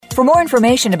For more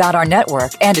information about our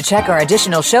network and to check our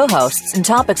additional show hosts and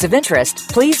topics of interest,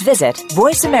 please visit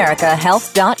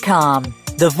voiceamericahealth.com.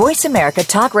 The Voice America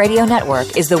Talk Radio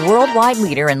Network is the worldwide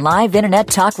leader in live Internet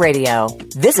talk radio.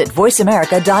 Visit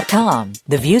voiceamerica.com.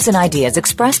 The views and ideas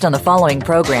expressed on the following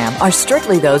program are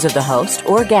strictly those of the host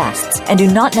or guests and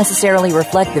do not necessarily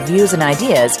reflect the views and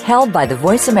ideas held by the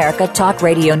Voice America Talk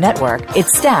Radio Network,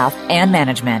 its staff, and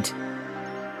management.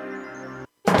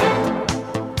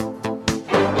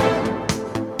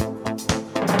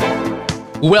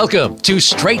 Welcome to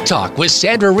Straight Talk with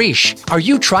Sandra Reish. Are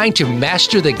you trying to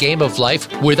master the game of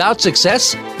life without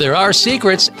success? There are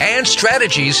secrets and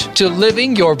strategies to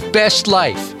living your best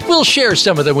life. We'll share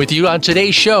some of them with you on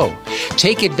today's show.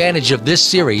 Take advantage of this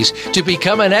series to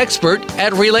become an expert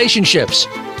at relationships.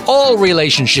 All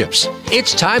relationships.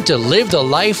 It's time to live the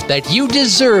life that you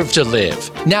deserve to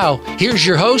live. Now, here's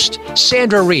your host,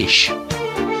 Sandra Reish.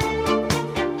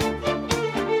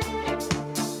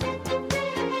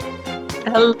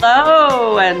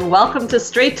 Hello, and welcome to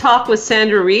Straight Talk with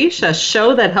Sandra Reish, a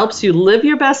show that helps you live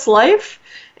your best life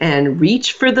and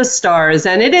reach for the stars.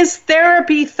 And it is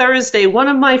Therapy Thursday, one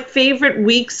of my favorite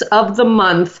weeks of the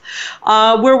month,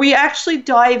 where we actually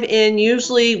dive in,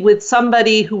 usually with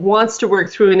somebody who wants to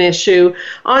work through an issue,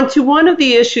 onto one of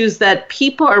the issues that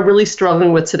people are really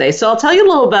struggling with today. So I'll tell you a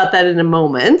little about that in a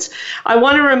moment. I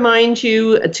want to remind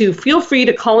you to feel free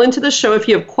to call into the show if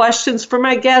you have questions for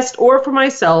my guest or for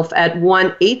myself at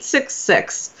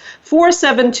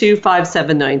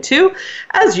 1-866-472-5792.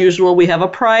 As usual, we have a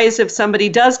prize if somebody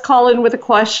does call in with a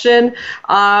question.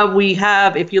 We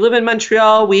have, if you live in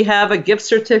Montreal, we have a gift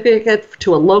certificate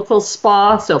to a local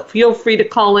spa, so feel free to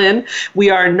call in. We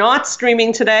are not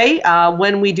streaming today.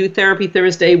 When we do Therapy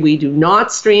Thursday, we do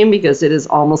not stream because it is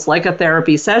almost like a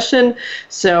therapy session.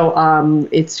 So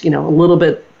it's,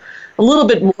 a little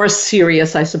bit more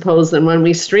serious, I suppose, than when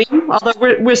we stream, although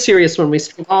we're serious when we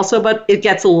stream also, but it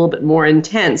gets a little bit more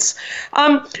intense.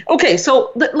 Okay,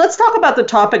 so let's talk about the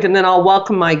topic, and then I'll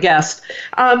welcome my guest.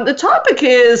 The topic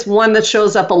is one that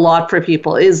shows up a lot for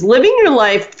people, is living your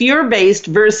life fear-based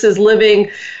versus living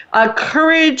a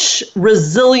courage,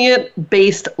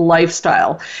 resilient-based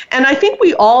lifestyle. And I think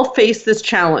we all face this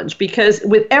challenge because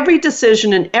with every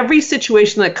decision and every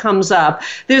situation that comes up,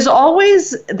 there's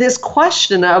always this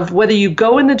question of whether you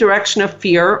go in the direction of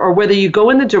fear or whether you go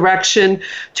in the direction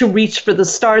to reach for the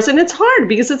stars. And it's hard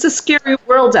because it's a scary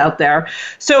world out there.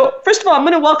 So first of all, I'm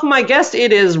going to welcome my guest.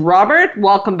 It is Robert.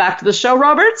 Welcome back to the show,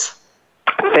 Robert.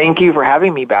 Thank you for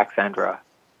having me back, Sandra.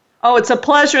 Oh, it's a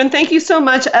pleasure. And thank you so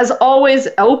much, as always,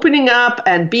 opening up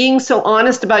and being so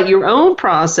honest about your own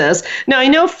process. Now, I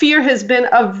know fear has been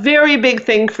a very big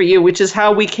thing for you, which is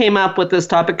how we came up with this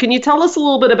topic. Can you tell us a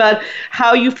little bit about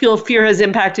how you feel fear has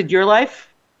impacted your life?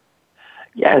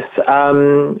 Yes.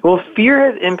 Well,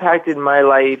 fear has impacted my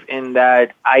life in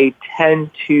that I tend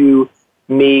to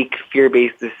make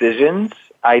fear-based decisions.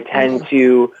 I tend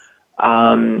to,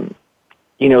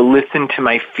 listen to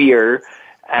my fear.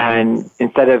 And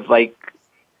instead of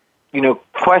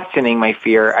questioning my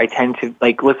fear, I tend to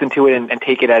listen to it and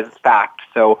take it as fact.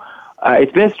 So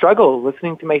it's been a struggle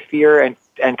listening to my fear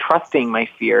and trusting my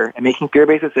fear and making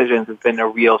fear-based decisions has been a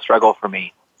real struggle for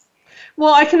me.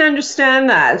 Well, I can understand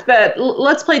that, but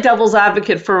let's play devil's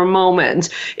advocate for a moment.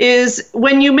 Is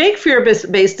when you make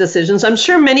fear-based decisions, I'm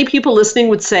sure many people listening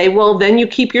would say, well, then you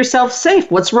keep yourself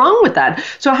safe. What's wrong with that?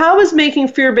 So how has making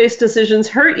fear-based decisions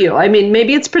hurt you? I mean,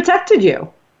 maybe it's protected you.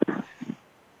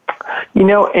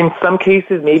 In some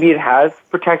cases, maybe it has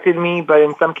protected me, but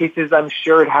in some cases, I'm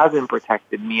sure it hasn't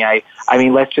protected me. I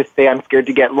mean, let's just say I'm scared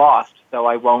to get lost, so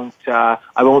I won't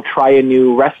try a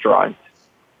new restaurant.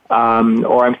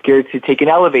 Or I'm scared to take an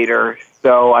elevator,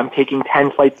 so I'm taking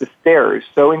 10 flights of stairs.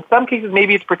 So in some cases,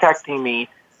 maybe it's protecting me,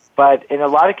 but in a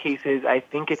lot of cases, I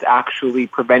think it's actually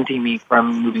preventing me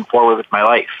from moving forward with my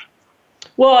life.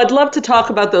 Well, I'd love to talk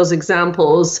about those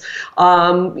examples.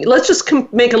 Let's just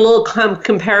make a little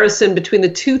comparison between the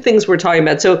two things we're talking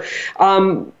about. So,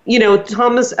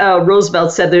 Thomas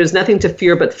Roosevelt said there's nothing to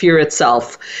fear but fear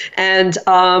itself. And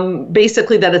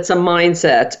basically that it's a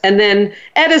mindset. And then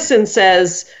Edison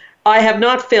says, I have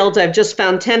not failed. I've just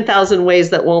found 10,000 ways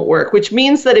that won't work, which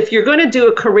means that if you're going to do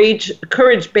a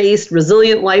courage-based,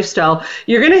 resilient lifestyle,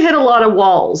 you're going to hit a lot of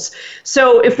walls.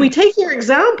 So if we take your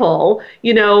example,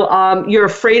 you're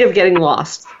afraid of getting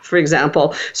lost, for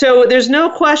example. So there's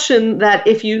no question that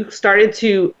if you started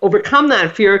to overcome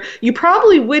that fear, you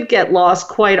probably would get lost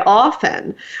quite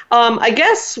often. I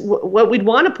guess what we'd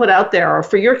want to put out there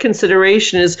for your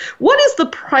consideration is, what is the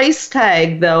price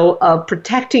tag, though, of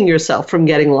protecting yourself from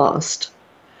getting lost?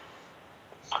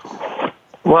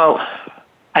 Well,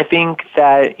 I think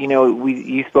that,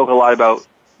 you spoke a lot about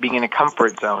being in a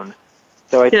comfort zone.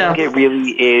 So I think it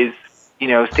really is,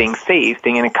 staying safe,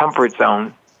 staying in a comfort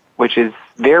zone, which is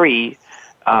very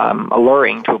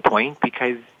alluring to a point,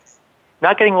 because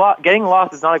not getting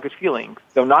lost is not a good feeling.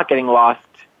 So not getting lost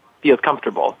feels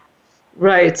comfortable.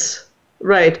 Right.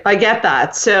 I get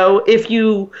that. So if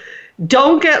you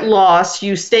don't get lost,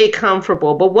 you stay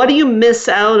comfortable. But what do you miss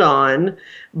out on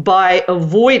by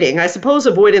avoiding? I suppose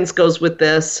avoidance goes with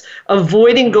this,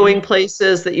 avoiding going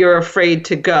places that you're afraid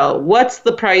to go. What's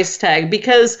the price tag?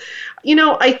 Because,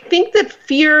 I think that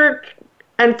fear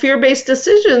and fear-based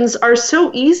decisions are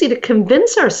so easy to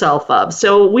convince ourselves of.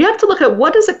 So we have to look at,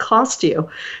 what does it cost you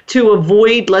to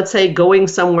avoid, let's say, going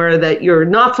somewhere that you're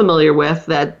not familiar with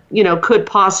that, could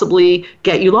possibly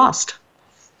get you lost?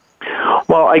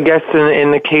 Well, I guess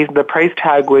in the case, the price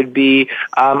tag would be,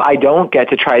 I don't get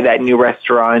to try that new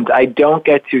restaurant. I don't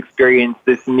get to experience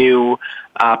this new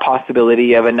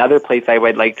possibility of another place I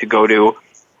would like to go to.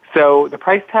 So the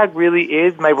price tag really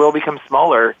is, my world becomes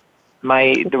smaller.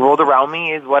 The world around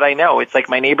me is what I know. It's like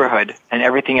my neighborhood, and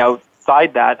everything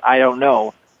outside that I don't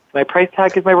know. My price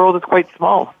tag is my world is quite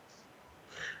small.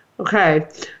 Okay.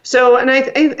 So, and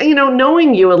I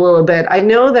knowing you a little bit, I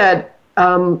know that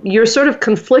you're sort of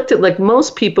conflicted, like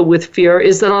most people with fear,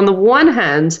 is that on the one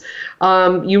hand,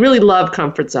 you really love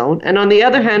comfort zone. And on the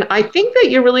other hand, I think that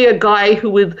you're really a guy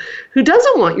who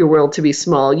doesn't want your world to be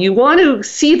small. You want to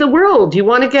see the world. You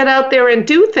want to get out there and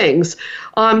do things.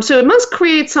 So it must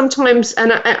create sometimes,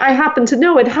 and I happen to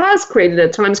know it has created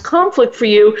at times conflict for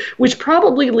you, which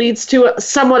probably leads to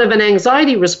somewhat of an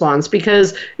anxiety response,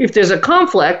 because if there's a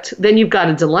conflict, then you've got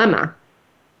a dilemma.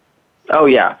 Oh,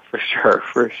 yeah, for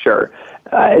sure.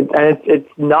 And it's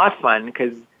not fun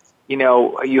because,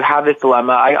 you have this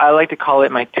dilemma. I like to call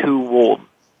it my two wolves.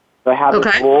 So I have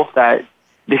this wolf that,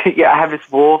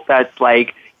 that's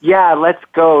like, yeah, let's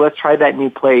go. Let's try that new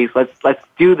place. Let's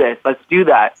do this. Let's do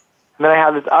that. And then I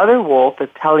have this other wolf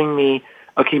that's telling me,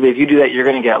 okay, but if you do that, you're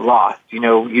going to get lost.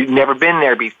 You've never been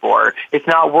there before. It's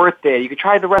not worth it. You could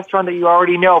try the restaurant that you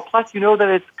already know. Plus, you know that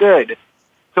it's good.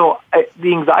 So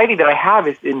the anxiety that I have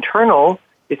is internal.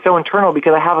 It's so internal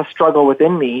because I have a struggle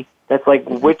within me that's like,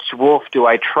 which wolf do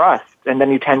I trust? And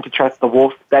then you tend to trust the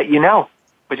wolf that you know,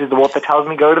 which is the wolf that tells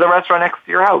me go to the restaurant next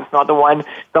to your house, not the one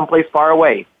someplace far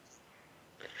away.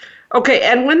 Okay,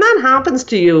 and when that happens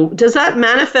to you, does that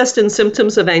manifest in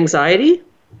symptoms of anxiety?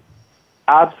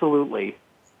 Absolutely.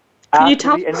 Can you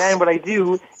tell us? And then what I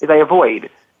do is I avoid.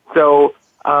 So,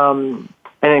 and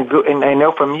I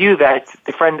know from you that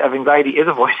the friend of anxiety is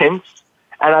avoidance,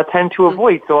 and I tend to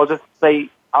avoid. So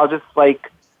I'll just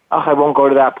like, oh, I won't go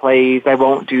to that place. I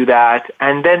won't do that.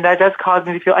 And then that does cause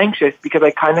me to feel anxious because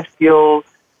I kind of feel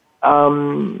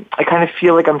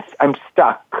like I'm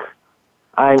stuck.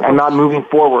 I'm not moving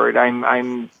forward.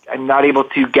 I'm not able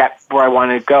to get where I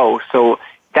want to go. So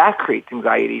that creates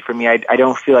anxiety for me. I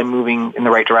don't feel I'm moving in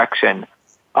the right direction,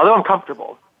 although I'm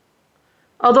comfortable.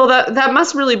 Although that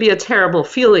must really be a terrible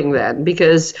feeling then,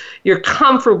 because you're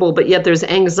comfortable, but yet there's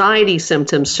anxiety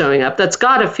symptoms showing up. That's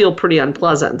got to feel pretty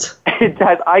unpleasant. It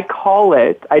does.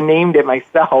 I named it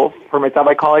myself for myself.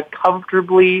 I call it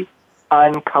comfortably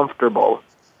uncomfortable.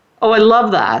 Oh, I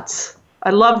love that.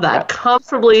 Yeah.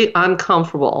 Comfortably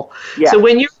uncomfortable. Yeah. So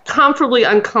when you're comfortably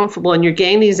uncomfortable and you're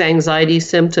getting these anxiety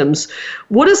symptoms,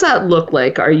 what does that look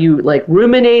like? Are you like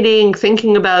ruminating,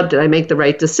 thinking about, did I make the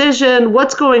right decision?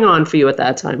 What's going on for you at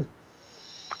that time?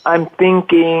 I'm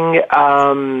thinking,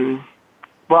 I'm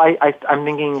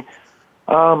thinking,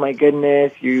 oh my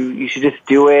goodness, you should just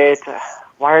do it.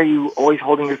 Why are you always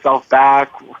holding yourself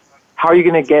back? How are you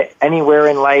going to get anywhere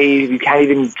in life? You can't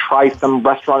even try some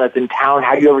restaurant that's in town.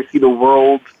 How do you ever see the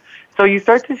world? So you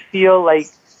start to feel like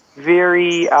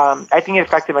very, I think it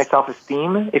affected my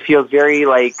self-esteem. It feels very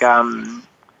like,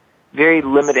 very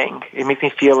limiting. It makes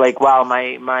me feel like, wow,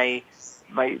 my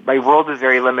world is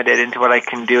very limited into what I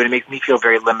can do. And it makes me feel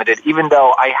very limited. Even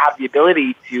though I have the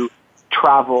ability to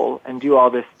travel and do all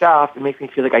this stuff, it makes me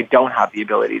feel like I don't have the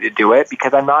ability to do it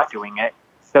because I'm not doing it.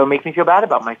 So it makes me feel bad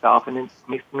about myself, and it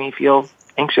makes me feel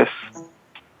anxious.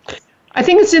 I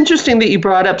think it's interesting that you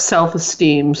brought up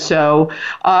self-esteem. So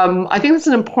I think that's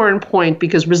an important point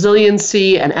because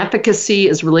resiliency and efficacy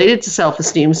is related to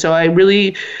self-esteem. So I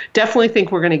really definitely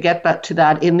think we're going to get back to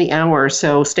that in the hour.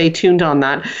 So stay tuned on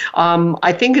that.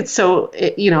 I think it's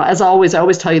as always, I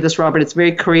always tell you this, Robert, it's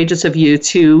very courageous of you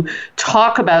to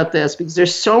talk about this because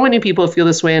there's so many people who feel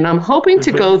this way. And I'm hoping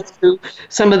to go through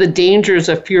some of the dangers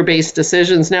of fear-based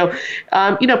decisions. Now,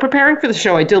 preparing for the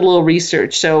show, I did a little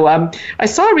research. So I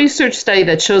saw research study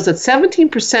that shows that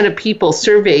 17% of people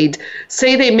surveyed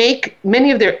say they make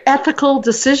many of their ethical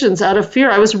decisions out of fear.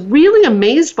 I was really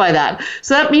amazed by that.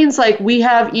 So that means like we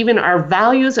have even our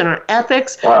values and our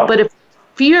ethics, but if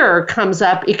fear comes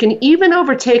up, it can even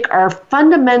overtake our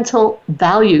fundamental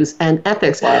values and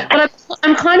ethics. But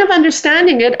I'm kind of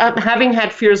understanding it, having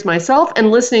had fears myself and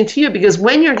listening to you, because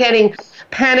when you're getting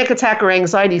panic attack or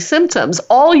anxiety symptoms,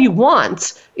 all you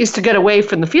want is to get away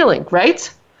from the feeling,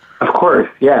 right? Of course,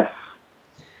 yes.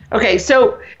 Okay,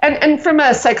 so, and from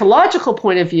a psychological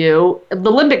point of view,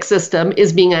 the limbic system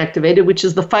is being activated, which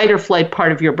is the fight or flight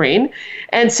part of your brain.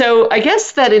 And so I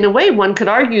guess that in a way one could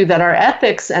argue that our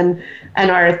ethics and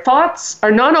our thoughts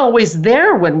are not always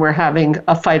there when we're having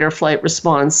a fight or flight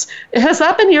response. Has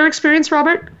that been your experience,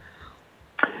 Robert?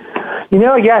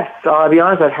 Yes. I'll be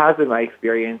honest, that has been my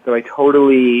experience. So I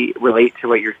totally relate to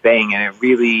what you're saying, and it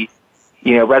really,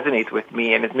 resonates with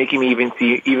me, and it's making me even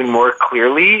see even more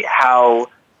clearly how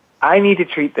I need to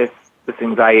treat this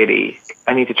anxiety.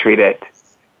 I need to treat it.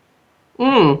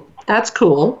 That's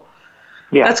cool.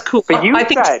 Yeah. That's cool. But you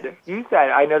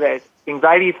said, I know that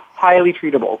anxiety is highly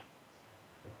treatable.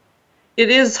 It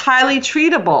is highly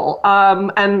treatable.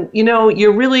 And,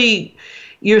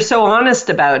 you're so honest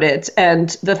about it.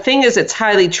 And the thing is, it's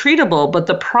highly treatable. But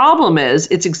the problem is,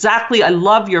 it's exactly, I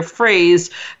love your phrase,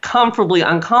 comfortably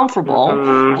uncomfortable.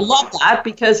 I love that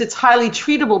because it's highly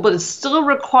treatable, but it still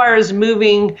requires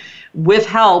moving with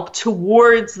help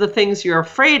towards the things you're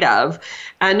afraid of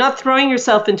and not throwing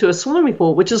yourself into a swimming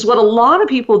pool, which is what a lot of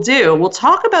people do. We'll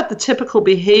talk about the typical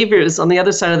behaviors on the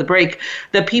other side of the break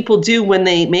that people do when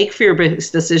they make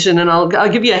fear-based decision. And I'll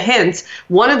give you a hint.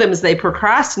 One of them is they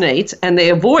procrastinate and they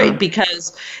avoid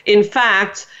because, in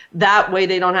fact, that way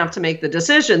they don't have to make the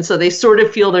decision. So they sort of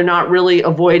feel they're not really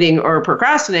avoiding or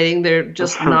procrastinating. They're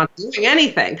just not doing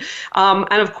anything.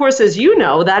 And of course, as you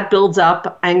know, that builds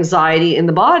up anxiety in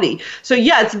the body. So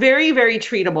yeah, it's very, very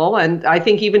treatable. And I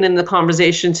think even in the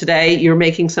conversation today, you're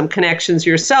making some connections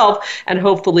yourself, and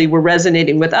hopefully we're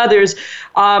resonating with others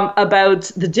about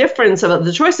the difference of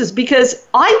the choices, because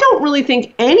I don't really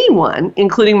think anyone,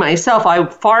 including myself,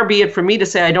 far be it from me to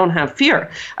say I don't have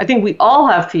fear. I think we all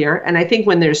have fear. And I think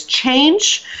when there's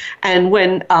change and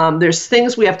when there's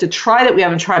things we have to try that we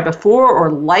haven't tried before,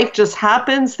 or life just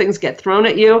happens, things get thrown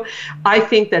at you, I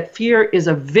think that fear is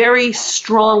a very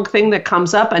strong thing that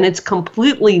comes up, and it's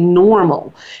completely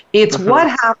normal. It's what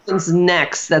happens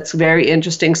next that's very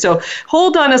interesting. So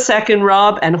hold on a second,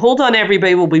 Rob, and hold on,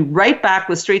 everybody. We'll be right back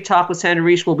with Straight Talk with Sandra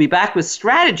Reish. We'll be back with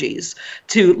strategies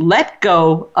to let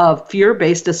go of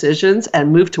fear-based decisions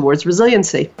and move towards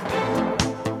resiliency.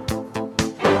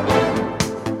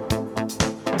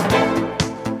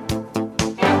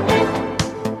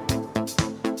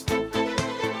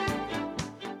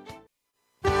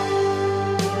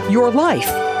 Your life,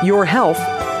 your health,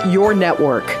 your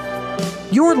network.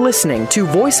 You're listening to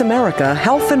Voice America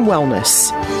Health and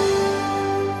Wellness.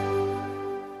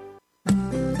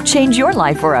 Change your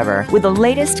life forever with the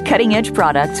latest cutting-edge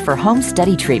products for home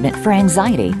study treatment for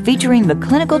anxiety, featuring the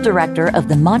clinical director of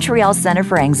the Montreal Center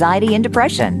for Anxiety and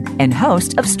Depression and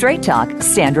host of Straight Talk,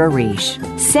 Sandra Reish.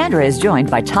 Sandra is joined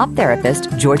by top therapist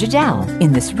Georgia Dow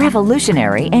in this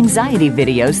revolutionary anxiety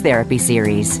videos therapy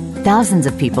series. Thousands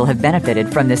of people have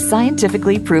benefited from this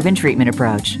scientifically proven treatment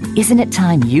approach. Isn't it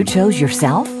time you chose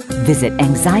yourself? Visit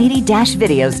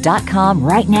anxiety-videos.com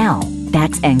right now.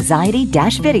 That's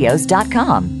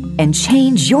anxiety-videos.com and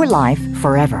change your life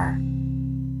forever.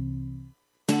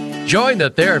 Join the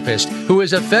therapist who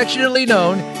is affectionately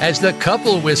known as the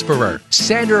Couple Whisperer,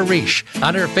 Sandra Reish,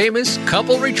 on her famous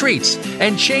couple retreats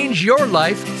and change your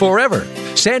life forever.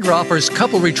 Sandra offers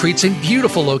couple retreats in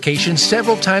beautiful locations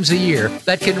several times a year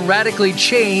that can radically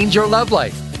change your love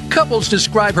life. Couples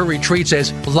describe her retreats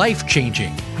as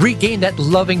life-changing. Regain that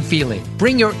loving feeling,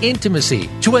 bring your intimacy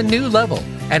to a new level,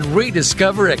 and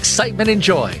rediscover excitement and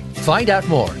joy. Find out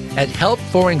more at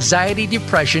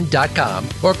helpforanxietydepression.com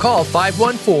or call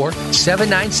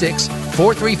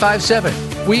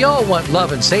 514-796-4357. We all want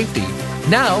love and safety.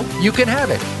 Now you can have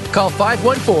it. Call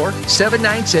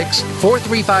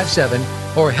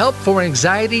 514-796-4357 or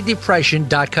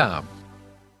helpforanxietydepression.com.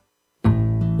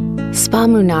 Spa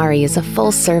Munari is a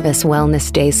full-service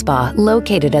wellness day spa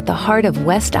located at the heart of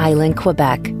West Island,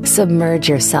 Quebec. Submerge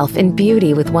yourself in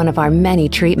beauty with one of our many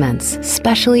treatments,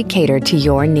 specially catered to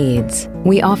your needs.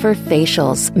 We offer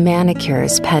facials,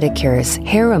 manicures, pedicures,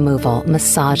 hair removal,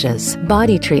 massages,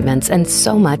 body treatments, and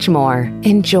so much more.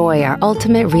 Enjoy our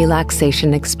ultimate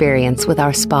relaxation experience with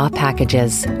our spa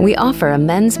packages. We offer a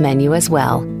men's menu as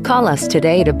well. Call us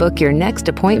today to book your next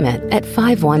appointment at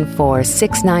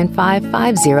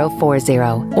 514-695-5040.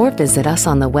 514-694-5040 or visit us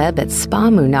on the web at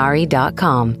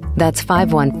spamunari.com. That's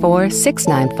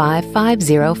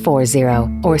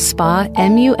 514-695-5040 or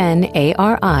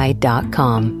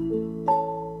spamunari.com.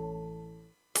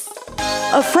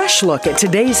 A fresh look at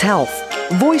today's health.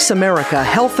 Voice America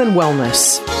Health and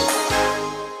Wellness.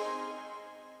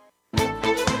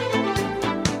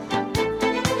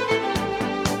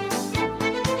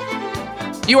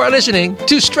 You are listening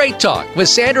to Straight Talk with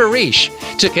Sandra Reish.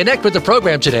 To connect with the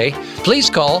program today, please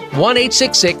call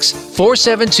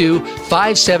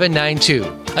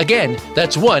 1-866-472-5792. Again,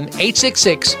 that's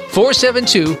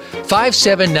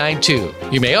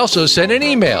 1-866-472-5792. You may also send an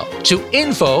email to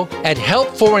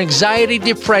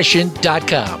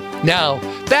info@helpforanxietydepression.com. Now,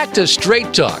 back to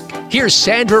Straight Talk. Here's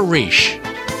Sandra Reish.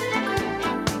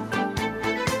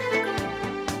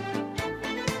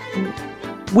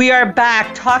 We are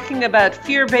back talking about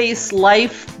fear-based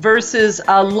life versus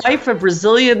a life of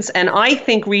resilience, and I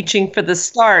think reaching for the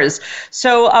stars.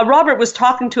 So Robert was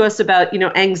talking to us about,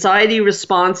 anxiety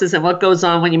responses and what goes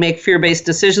on when you make fear-based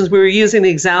decisions. We were using the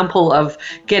example of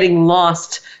getting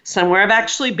lost somewhere. I've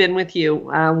actually been with you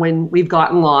when we've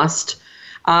gotten lost.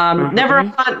 Not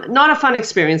a fun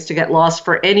experience to get lost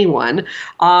for anyone.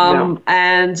 No.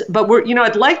 But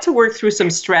I'd like to work through some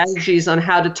strategies on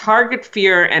how to target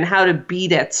fear and how to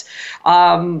beat it.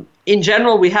 In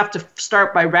general, we have to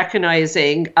start by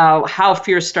recognizing how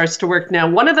fear starts to work. Now,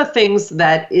 one of the things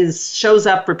that shows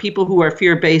up for people who are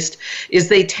fear-based is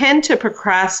they tend to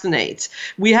procrastinate.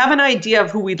 We have an idea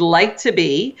of who we'd like to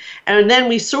be, and then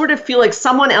we sort of feel like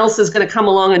someone else is going to come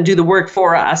along and do the work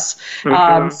for us.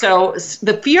 So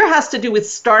the fear has to do with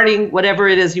starting whatever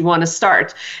it is you want to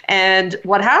start. And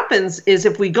what happens is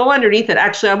if we go underneath it,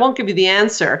 actually, I won't give you the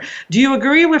answer. Do you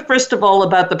agree with, first of all,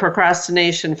 about the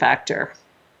procrastination factor?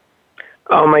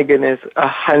 Oh my goodness,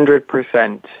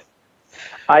 100%.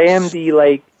 I am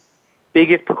the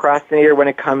biggest procrastinator when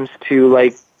it comes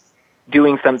to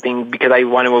doing something because I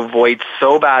want to avoid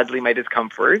so badly my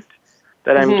discomfort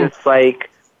that I'm just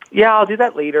I'll do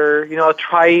that later. I'll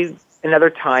try another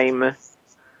time.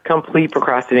 Complete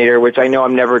procrastinator, which I know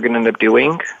I'm never going to end up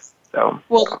doing. So.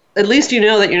 Well, at least you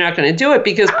know that you're not going to do it,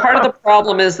 because part of the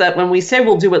problem is that when we say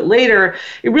we'll do it later,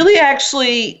 it really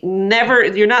actually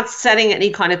you're not setting any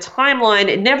kind of timeline.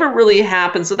 It never really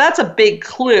happens. So that's a big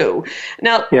clue.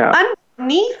 Now,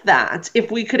 underneath that,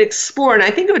 if we could explore, and I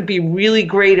think it would be really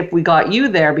great if we got you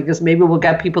there, because maybe we'll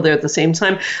get people there at the same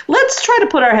time. Let's try to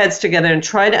put our heads together and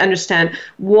try to understand,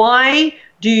 why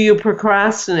do you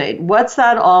procrastinate? What's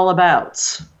that all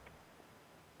about?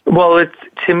 Well,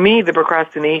 to me, the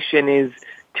procrastination is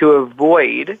to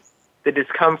avoid the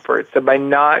discomfort. So by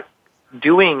not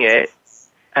doing it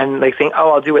and saying,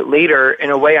 oh, I'll do it later, in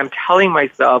a way I'm telling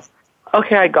myself,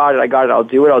 okay, I got it, I'll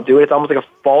do it. It's almost like a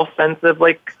false sense of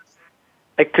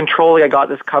control, I got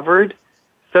this covered.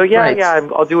 So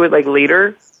I'll do it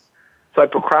later. So I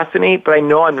procrastinate, but I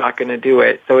know I'm not going to do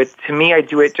it. So to me, I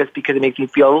do it just because it makes me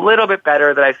feel a little bit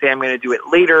better that I say I'm going to do it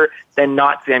later than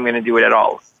not say I'm going to do it at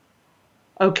all.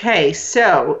 Okay,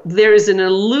 so there's an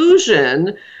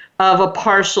illusion of a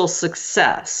partial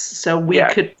success. So we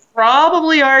could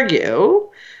probably argue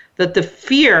that the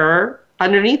fear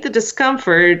underneath the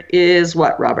discomfort is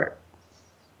what, Robert?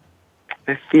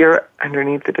 The fear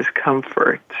underneath the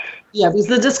discomfort. Yeah, because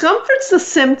the discomfort's the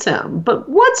symptom, but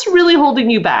what's really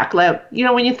holding you back?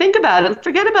 When you think about it,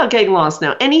 forget about getting lost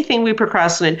now. Anything we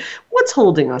procrastinate, what's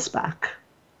holding us back?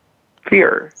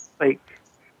 Fear.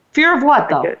 Fear of what,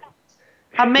 though?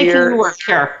 I'm making you work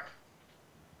here.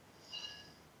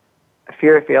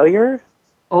 Fear of failure?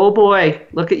 Oh boy,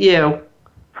 look at you.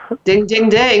 Ding, ding,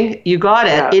 ding. You got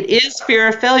it. Yeah. It is fear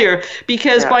of failure,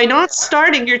 because by not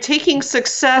starting, you're taking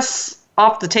success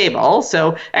off the table.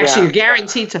 So actually you're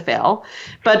guaranteed to fail.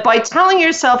 But by telling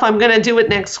yourself, I'm going to do it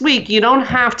next week, you don't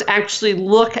have to actually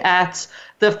look at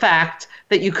the fact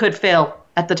that you could fail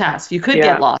at the task. You could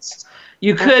get lost.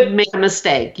 You could make a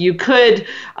mistake. You could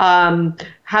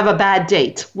have a bad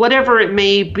date, whatever it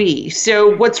may be.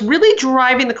 So what's really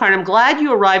driving the car, and I'm glad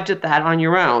you arrived at that on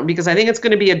your own, because I think it's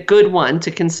going to be a good one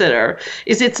to consider,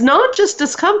 is it's not just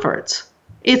discomfort.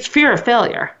 It's fear of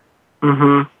failure.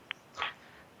 Mm-hmm.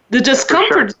 The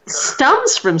discomfort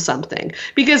stems from something.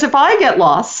 Because if I get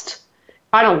lost,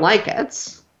 I don't like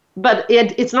it. But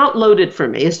it's not loaded for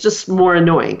me. It's just more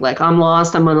annoying. I'm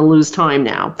lost, I'm going to lose time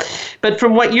now. But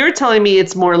from what you're telling me,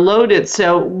 it's more loaded.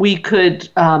 So we could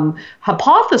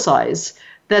hypothesize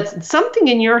that something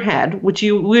in your head, which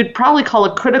you would probably call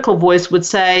a critical voice, would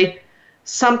say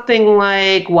something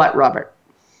like what, Robert?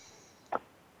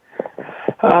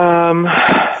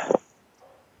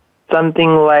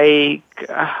 something like,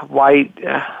 why,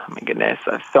 oh my goodness,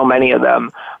 so many of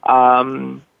them.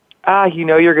 You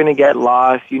know you're going to get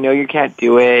lost. You know you can't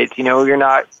do it. You know you're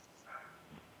not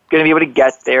going to be able to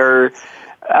get there.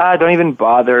 Don't even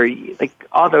bother. Like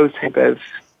all those type of.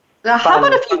 How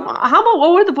about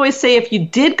what would the boys say if you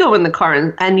did go in the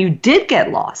car and you did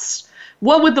get lost?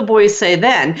 What would the boys say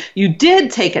then? You did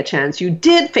take a chance. You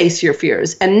did face your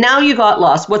fears, and now you got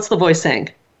lost. What's the voice saying?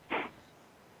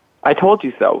 I told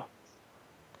you so.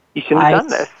 You shouldn't have done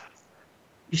this.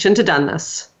 You shouldn't have done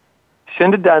this.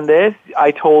 Shouldn't have done this. I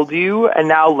told you, and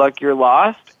now look, you're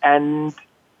lost. And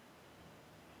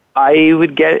I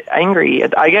would get angry.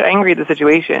 I get angry at the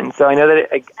situation, so I know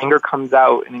that anger comes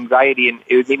out and anxiety, and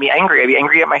it would make me angry. I'd be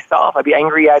angry at myself. I'd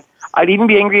even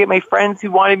be angry at my friends who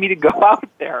wanted me to go out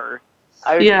there.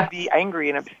 I would be angry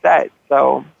and upset.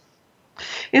 So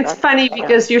it's funny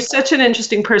because you're such an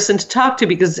interesting person to talk to,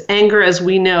 because anger, as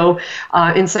we know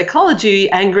in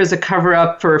psychology, anger is a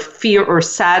cover-up for fear or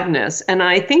sadness. And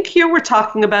I think here we're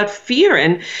talking about fear.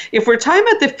 And if we're talking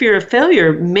about the fear of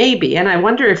failure, maybe, and I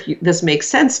wonder if this makes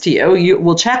sense to you,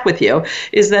 we'll check with you,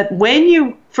 is that when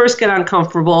you first get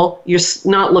uncomfortable, you're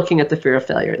not looking at the fear of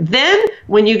failure. Then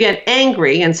when you get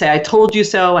angry and say, I told you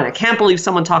so, and I can't believe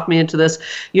someone talked me into this,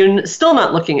 you're still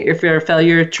not looking at your fear of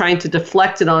failure. You're trying to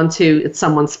deflect it onto it's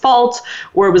someone's fault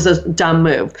or it was a dumb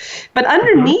move. But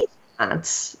underneath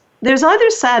that, there's either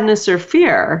sadness or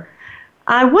fear.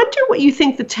 I wonder what you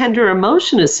think the tender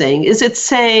emotion is saying. Is it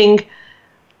saying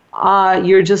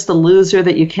you're just a loser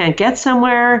that you can't get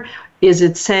somewhere? Is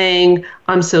it saying,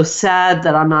 I'm so sad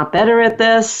that I'm not better at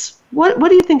this? What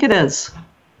do you think it is?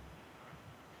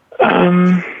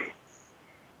 And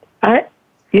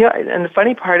the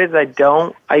funny part is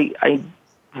I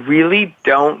really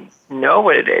don't know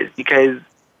what it is, because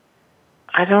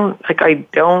I don't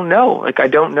know. Like, I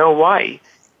don't know why.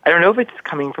 I don't know if it's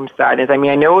coming from sadness. I mean,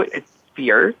 I know it's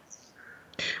fear.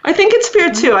 I think it's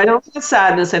fear too. I don't think it's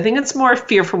sadness. I think it's more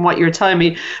fear from what you're telling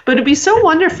me. But it'd be so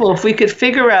wonderful if we could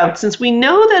figure out, since we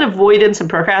know that avoidance and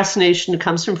procrastination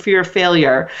comes from fear of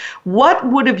failure, what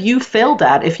would have you failed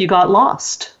at if you got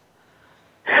lost?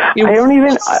 I don't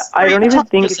even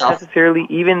think it's necessarily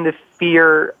even the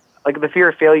fear. Like, the fear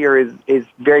of failure is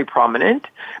very prominent,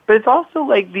 but it's also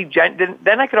like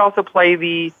then I could also play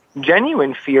the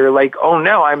genuine fear, like, oh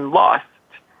no, I'm lost.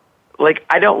 Like,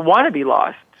 I don't want to be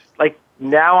lost. Like,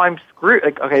 now I'm screwed.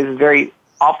 Like, okay, this is very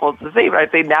awful to say, but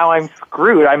I'd say now I'm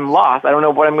screwed. I'm lost. I don't know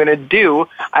what I'm going to do.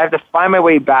 I have to find my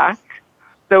way back.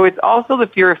 So it's also the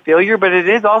fear of failure, but it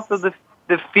is also the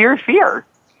fear of fear.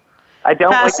 I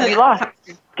don't like to be lost.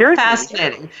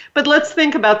 Fascinating. But let's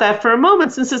think about that for a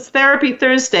moment, since it's Therapy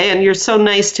Thursday and you're so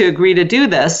nice to agree to do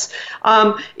this.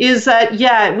 Is that,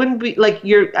 it wouldn't be like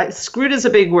screwed is a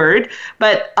big word,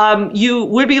 but you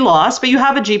would be lost, but you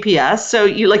have a GPS. So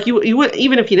you would,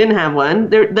 even if you didn't have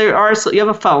one, you have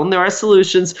a phone, there are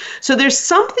solutions. So there's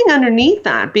something underneath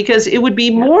that, because it would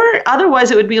be more, otherwise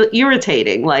it would be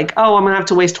irritating. Like, oh, I'm going to have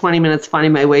to waste 20 minutes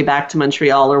finding my way back to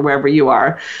Montreal or wherever you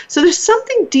are. So there's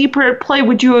something deeper at play.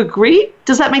 Would you agree?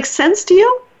 Does that make sense to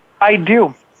you? I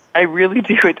do. I really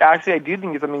do. I do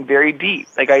think it's something very deep.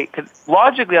 Like, because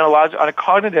logically, on a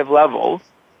cognitive level,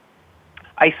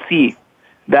 I see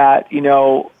that,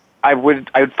 I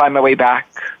would find my way back.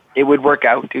 It would work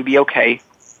out. It would be okay.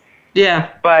 Yeah.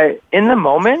 But in the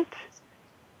moment,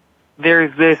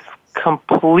 there's this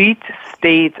complete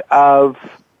state of,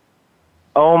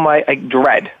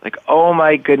 dread. Like, oh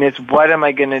my goodness, what am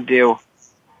I going to do?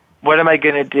 What am I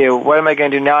going to do? What am I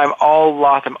going to do? Now I'm all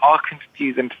lost. I'm all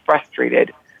confused. I'm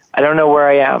frustrated. I don't know where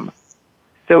I am.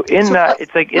 So it's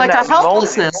like in that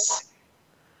helplessness.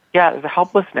 Moment, there's a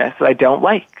helplessness that I don't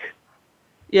like.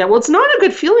 Yeah, well, it's not a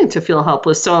good feeling to feel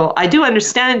helpless. So I do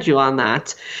understand you on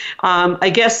that.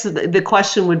 I guess the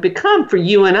question would become for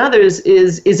you and others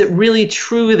is it really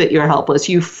true that you're helpless?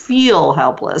 You feel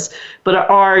helpless, but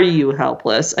are you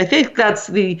helpless? I think that's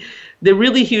the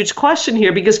really huge question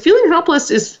here, because feeling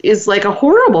helpless is like a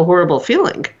horrible, horrible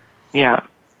feeling. Yeah,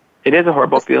 it is a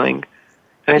horrible feeling.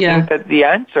 And I think that the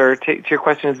answer to your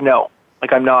question is no.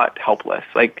 Like, I'm not helpless.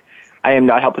 Like, I am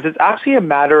not helpless. It's actually a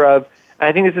matter of, and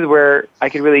I think this is where I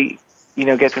could really,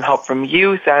 get some help from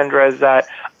you, Sandra, is that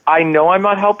I know I'm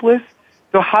not helpless.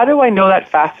 So how do I know that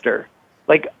faster?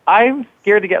 Like, I'm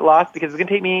scared to get lost because it's going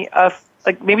to take me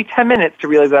maybe 10 minutes to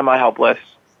realize that I'm not helpless.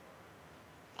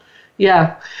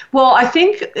 Yeah. Well, I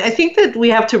think that we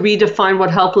have to redefine what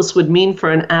helpless would mean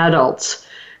for an adult.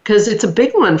 because it's a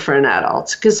big one for an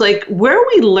adult. Because like where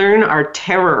we learn our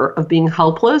terror of being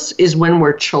helpless is when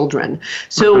we're children.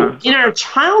 So in our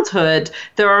childhood,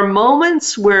 there are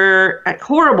moments where,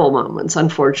 horrible moments,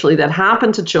 unfortunately, that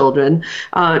happen to children.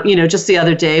 Just the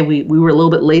other day, we were a little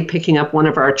bit late picking up one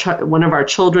of our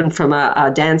children from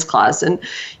a dance class, and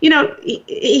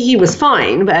he was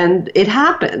fine, and it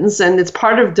happens, and it's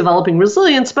part of developing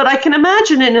resilience. But I can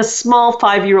imagine in a small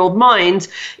 5-year-old mind,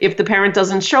 if the parent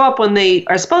doesn't show up when they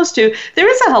are supposed to, there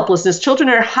is a helplessness. Children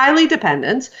are highly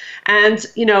dependent, and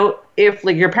if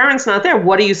like your parent's not there,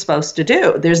 what are you supposed to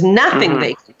do? There's nothing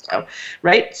they can do,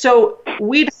 right? So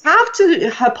we'd have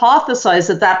to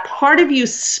hypothesize that part of you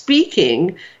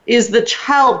speaking is the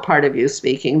child part of you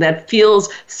speaking that feels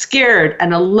scared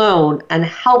and alone and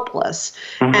helpless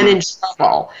and in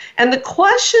trouble. And the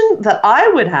question that I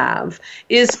would have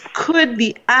is, could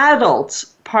the adult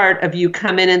part of you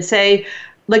come in and say,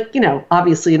 like,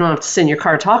 obviously you don't have to sit in your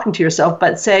car talking to yourself,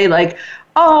 but say like,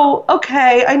 oh,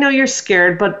 okay, I know you're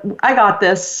scared, but I got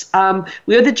this.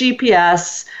 We have the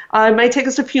GPS. It might take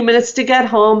us a few minutes to get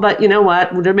home, but you know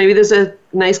what? Maybe there's a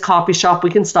nice coffee shop we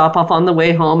can stop off on the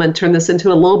way home and turn this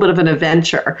into a little bit of an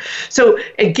adventure. So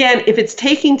again, if it's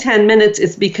taking 10 minutes,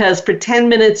 it's because for 10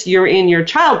 minutes you're in your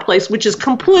child place, which is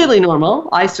completely normal.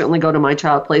 I certainly go to my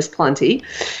child place plenty,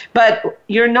 but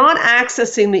you're not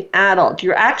accessing the adult.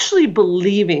 You're actually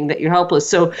believing that you're helpless.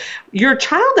 So your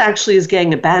child actually is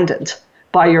getting abandoned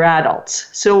by your adults.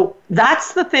 So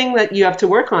that's the thing that you have to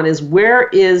work on, is where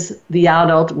is the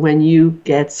adult when you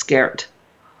get scared?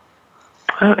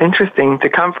 Oh, interesting, to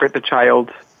comfort the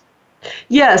child.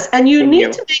 Yes, and you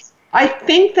need to make, I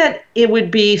think that it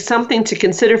would be something to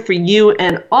consider for you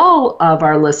and all of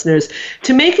our listeners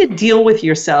to make a deal with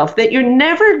yourself that you're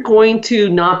never going to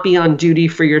not be on duty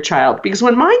for your child. Because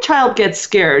when my child gets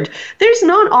scared, there's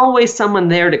not always someone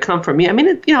there to comfort me. I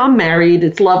mean, I'm married.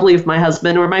 It's lovely if my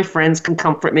husband or my friends can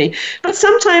comfort me. But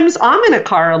sometimes I'm in a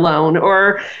car alone,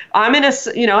 or I'm in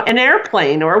an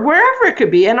airplane, or wherever it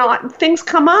could be, and things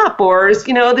come up, or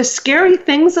there's scary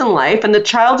things in life, and the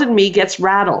child in me gets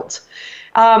rattled.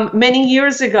 Many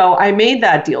years ago, I made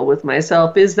that deal with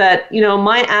myself, is that,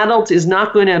 my adult is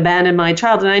not going to abandon my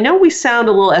child. And I know we sound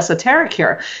a little esoteric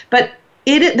here, but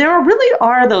there really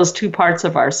are those two parts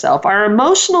of ourself. Our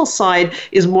emotional side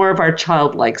is more of our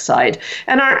childlike side.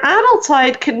 And our adult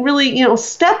side can really,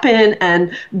 step in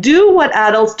and do what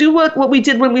adults do, what we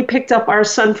did when we picked up our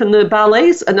son from the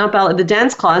the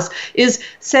dance class, is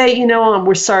say,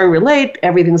 we're sorry we're late,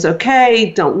 everything's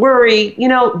okay, don't worry,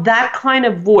 that kind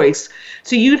of voice.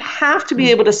 So you'd have to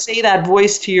be able to say that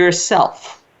voice to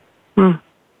yourself.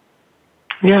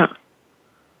 Yeah.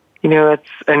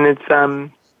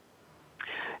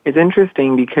 It's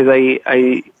interesting because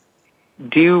I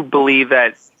do believe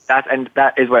that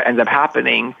is what ends up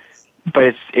happening,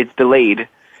 but it's delayed.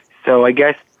 So I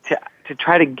guess to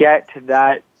try to get to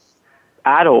that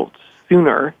adult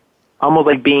sooner, almost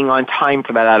like being on time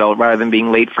for that adult rather than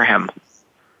being late for him.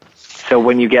 So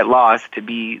when you get lost, to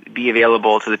be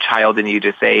available to the child and you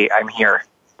just say, I'm here,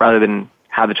 rather than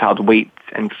have the child wait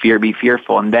and be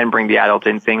fearful, and then bring the adult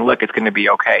in saying, look, it's going to be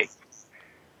okay.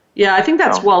 Yeah, I think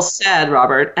that's well said,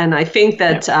 Robert. And I think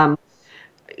that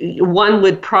one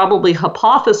would probably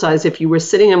hypothesize, if you were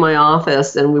sitting in my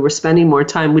office and we were spending more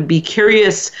time, would be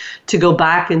curious to go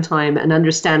back in time and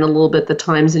understand a little bit the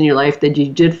times in your life that you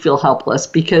did feel helpless,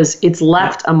 because it's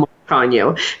left a mark on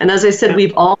you. And as I said,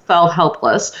 we've all felt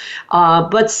helpless,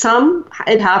 but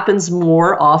it happens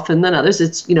more often than others.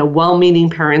 It's, well-meaning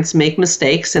parents make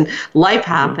mistakes and life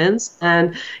happens,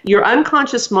 and your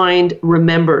unconscious mind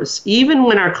remembers. Even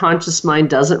when our conscious mind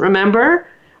doesn't remember,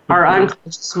 our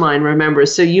unconscious mind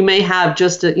remembers. So you may have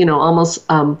just almost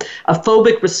a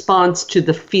phobic response to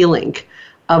the feeling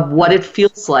of what it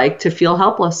feels like to feel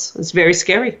helpless. It's very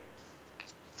scary.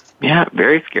 Yeah,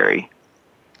 very scary.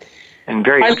 And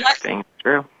very interesting.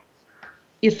 True.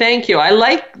 Thank you. I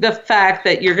like the fact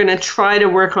that you're going to try to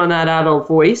work on that adult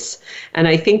voice. And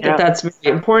I think that that's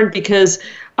very important because,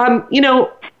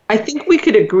 I think we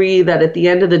could agree that at the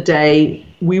end of the day,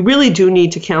 we really do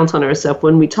need to count on ourselves.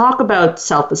 When we talk about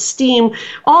self-esteem,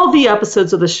 all the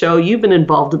episodes of the show, you've been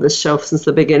involved in this show since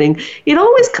the beginning, it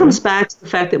always comes back to the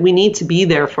fact that we need to be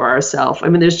there for ourselves. I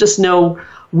mean, there's just no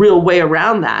real way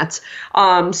around that.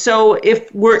 So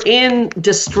if we're in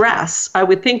distress, I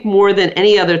would think more than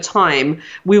any other time,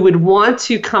 we would want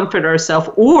to comfort ourselves,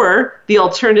 or the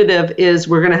alternative is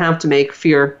we're going to have to make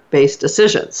fear-based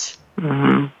decisions.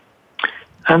 Mm-hmm.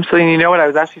 So you know what, I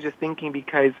was actually just thinking,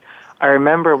 because I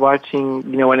remember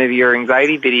watching, one of your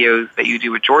anxiety videos that you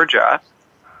do with Georgia.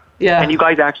 Yeah. And you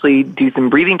guys actually do some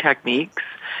breathing techniques.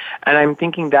 And I'm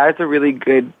thinking that's a really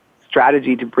good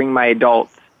strategy to bring my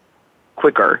adults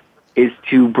quicker is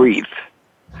to breathe.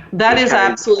 That is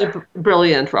absolutely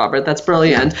brilliant, Robert. That's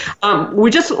brilliant.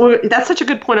 That's such a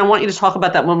good point. I want you to talk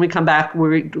about that when we come back.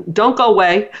 Don't go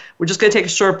away. We're just going to take a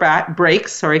short break.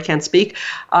 Sorry, I can't speak.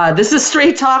 This is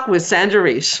Straight Talk with Sandra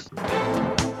Reish.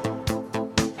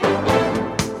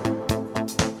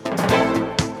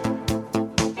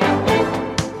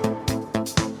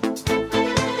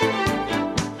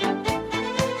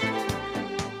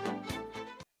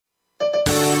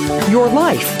 Your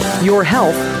life, your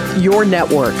health, your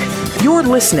network. You're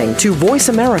listening to Voice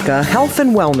America Health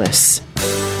and Wellness.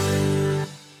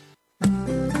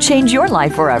 Change your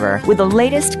life forever with the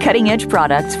latest cutting-edge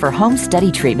products for home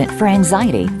study treatment for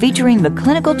anxiety, featuring the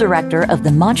clinical director of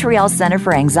the Montreal Center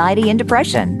for Anxiety and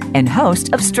Depression and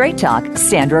host of Straight Talk,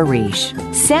 Sandra Reish.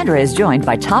 Sandra is joined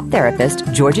by top therapist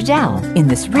Georgia Dow in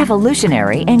this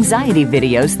revolutionary anxiety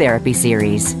videos therapy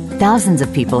series. Thousands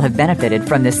of people have benefited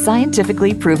from this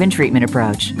scientifically proven treatment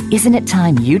approach. Isn't it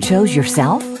time you chose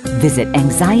yourself? Visit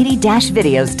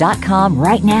anxiety-videos.com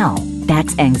right now.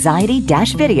 That's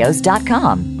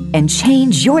anxiety-videos.com and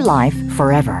change your life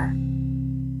forever.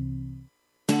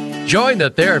 Join the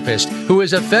therapist who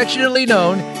is affectionately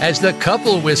known as the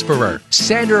Couple Whisperer,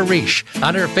 Sandra Reish,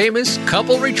 on her famous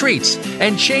couple retreats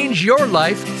and change your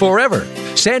life forever.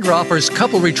 Sandra offers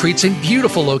couple retreats in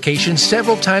beautiful locations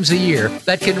several times a year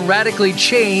that can radically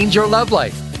change your love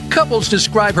life. Couples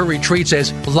describe her retreats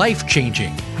as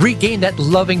life-changing. Regain that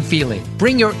loving feeling,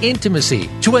 bring your intimacy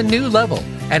to a new level,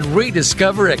 and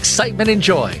rediscover excitement and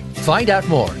joy. Find out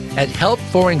more at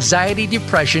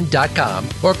helpforanxietydepression.com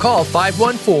or call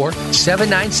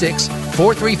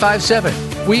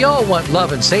 514-796-4357. We all want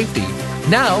love and safety.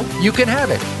 Now you can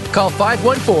have it. Call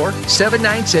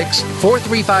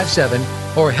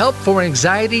 514-796-4357 or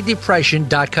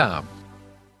helpforanxietydepression.com.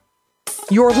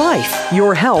 Your life,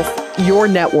 your health, your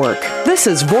network. This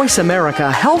is Voice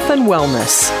America Health and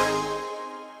Wellness.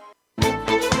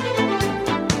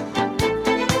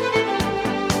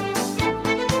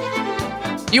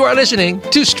 You are listening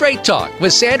to Straight Talk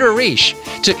with Sandra Reish.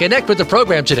 To connect with the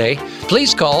program today,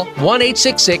 please call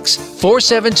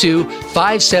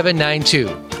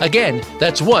 1-866-472-5792. Again,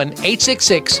 that's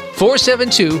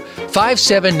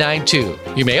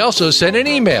 1-866-472-5792. You may also send an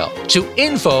email to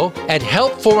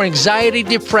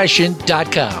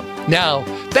info@helpforanxietydepression.com. Now,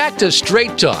 back to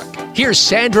Straight Talk. Here's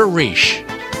Sandra Reish.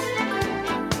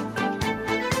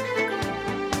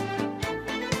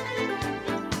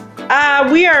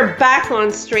 We are back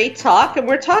on Straight Talk, and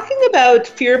we're talking about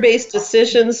fear-based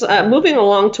decisions, moving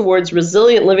along towards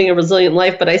resilient living, a resilient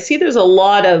life. But I see there's a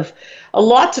lot to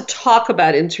talk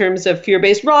about in terms of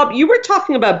fear-based. Rob, you were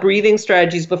talking about breathing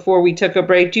strategies before we took a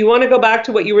break. Do you want to go back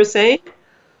to what you were saying?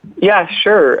 Yeah,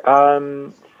 sure.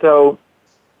 So,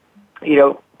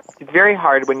 it's very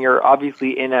hard when you're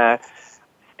obviously in a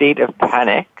state of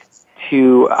panic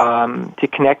to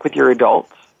connect with your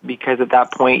adults, because at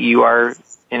that point you are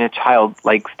in a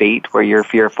childlike state where you're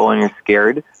fearful and you're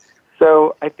scared.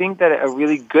 So I think that a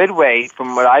really good way,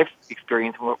 from what I've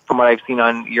experienced, from what I've seen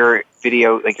on your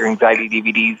video, like your anxiety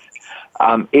DVDs,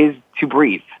 is to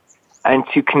breathe and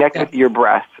to connect with your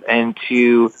breath and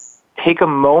to take a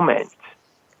moment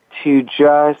to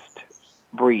just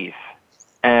breathe.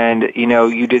 And,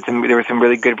 there were some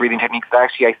really good breathing techniques that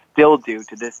actually I still do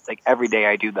to this, like every day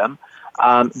I do them,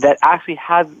 that actually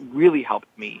has really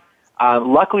helped me.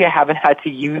 Luckily, I haven't had to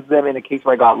use them in a case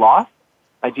where I got lost.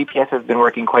 My GPS has been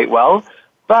working quite well.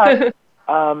 But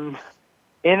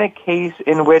in a case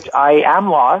in which I am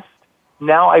lost,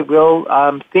 now I will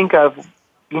think of,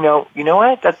 you know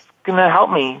what? That's going to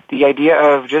help me. The idea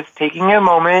of just taking a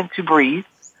moment to breathe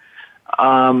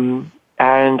and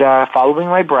following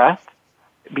my breath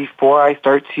before I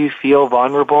start to feel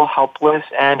vulnerable, helpless,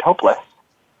 and hopeless.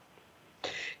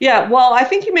 Yeah, well, I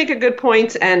think you make a good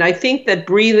point, and I think that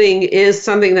breathing is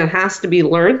something that has to be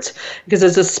learned, because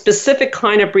it's a specific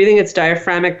kind of breathing. It's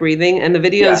diaphragmatic breathing, and the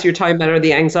videos you're talking about are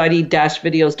the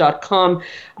anxiety-videos.com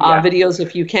videos.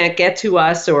 If you can't get to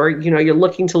us, or you're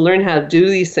looking to learn how to do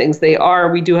these things,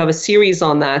 we do have a series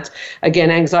on that.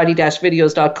 Again,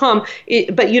 anxiety-videos.com.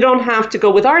 But you don't have to go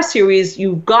with our series.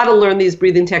 You've got to learn these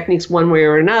breathing techniques one way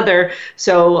or another.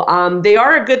 So they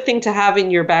are a good thing to have in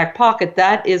your back pocket.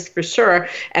 That is for sure.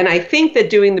 And I think that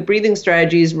doing the breathing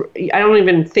strategies, I don't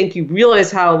even think you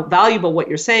realize how valuable what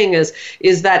you're saying is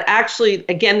that actually,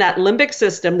 again, that limbic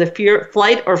system, the fear,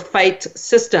 flight or fight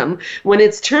system, when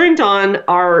it's turned on,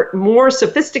 our more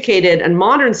sophisticated and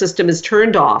modern system is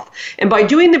turned off. And by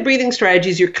doing the breathing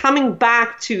strategies, you're coming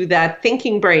back to that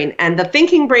thinking brain. And the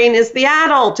thinking brain is the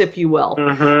adult, if you will.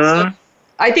 Mm-hmm. So,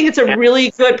 I think it's a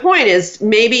really good point, is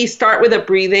maybe start with a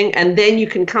breathing and then you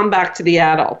can come back to the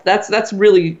adult. That's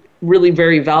really, really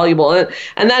very valuable.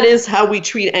 And that is how we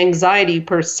treat anxiety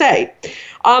per se.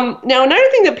 Now, another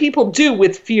thing that people do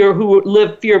with fear, who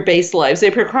live fear-based lives,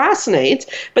 they procrastinate,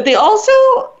 but they also,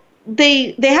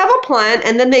 they have a plan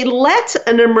and then they let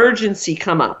an emergency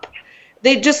come up.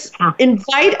 They just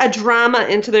invite a drama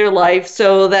into their life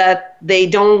so that they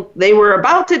were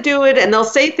about to do it, and they'll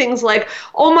say things like,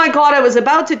 oh my God, I was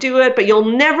about to do it, but you'll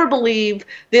never believe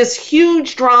this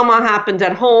huge drama happened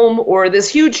at home, or this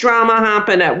huge drama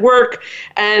happened at work,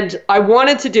 and I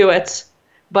wanted to do it,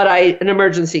 but an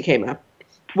emergency came up.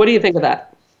 What do you think of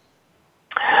that?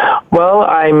 Well,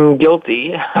 I'm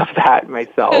guilty of that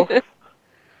myself.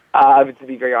 To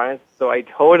be very honest, so I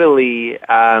totally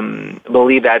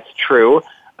believe that's true.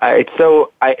 It's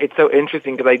so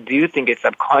interesting because I do think it's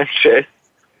subconscious.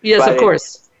 Yes, of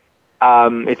course.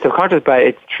 It's subconscious, but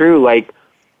it's true. Like,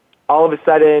 all of a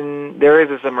sudden, there is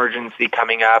this emergency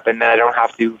coming up, and then I don't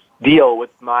have to deal with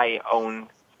my own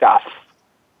stuff.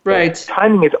 Right. So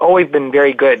timing has always been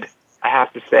very good, I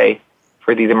have to say,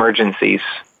 for these emergencies.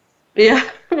 Yeah.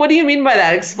 What do you mean by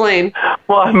that? Explain.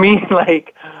 Well, I mean,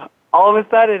 like, all of a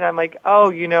sudden, I'm like,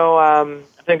 oh, I'm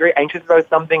feeling very anxious about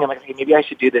something. I'm like, okay, maybe I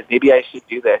should do this. Maybe I should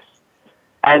do this.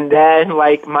 And then,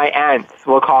 like, my aunts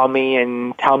will call me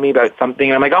and tell me about something.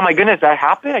 And I'm like, oh, my goodness, that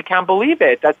happened? I can't believe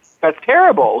it. That's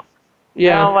terrible.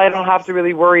 Yeah. Now I don't have to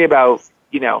really worry about,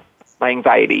 my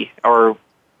anxiety or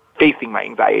facing my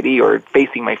anxiety or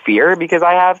facing my fear because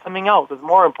I have something else that's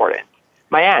more important.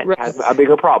 My aunt has a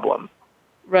bigger problem.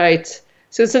 Right.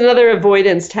 So it's another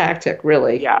avoidance tactic,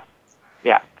 really. Yeah,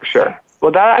 for sure.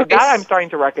 Well, that I'm starting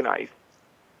to recognize.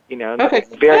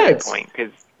 That's a very good point,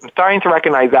 because I'm starting to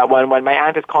recognize that when my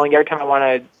aunt is calling every time I want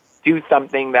to do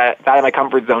something that's out of my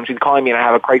comfort zone, she's calling me and I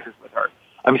have a crisis with her.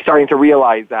 I'm starting to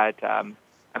realize that I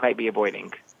might be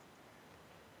avoiding.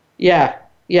 Yeah.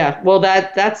 Well,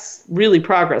 that's really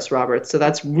progress, Robert. So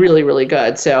that's really, really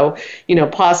good. So,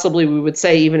 possibly we would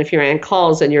say, even if your aunt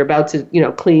calls and you're about to,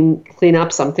 clean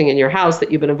up something in your house that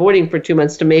you've been avoiding for 2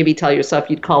 months, to maybe tell yourself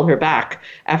you'd call her back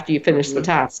after you finish the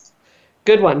task.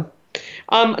 Good one.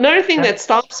 Another thing that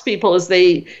stops people is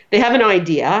they have an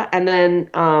idea and then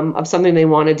of something they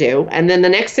want to do. And then the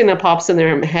next thing that pops in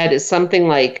their head is something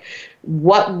like,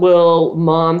 what will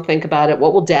mom think about it?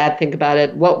 What will dad think about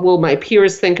it? What will my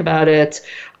peers think about it?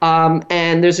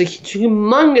 And there's a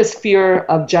humongous fear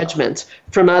of judgment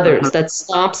from others that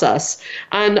stops us.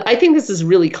 And I think this is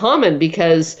really common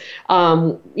because,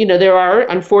 there are,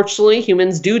 unfortunately,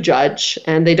 humans do judge,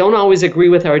 and they don't always agree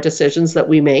with our decisions that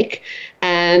we make.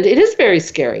 And it is very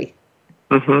scary.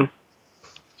 Mm-hmm.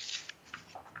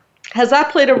 Has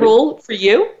that played a role for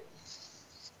you?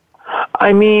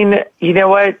 I mean, you know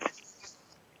what?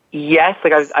 Yes,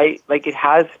 like it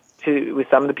has to with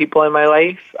some of the people in my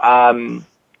life.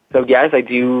 So yes, I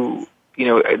do.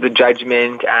 The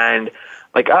judgment and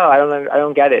like, oh, I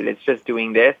don't get it. It's just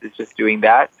doing this. It's just doing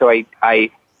that. So I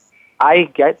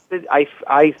get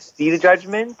I see the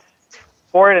judgment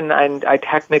for it, and I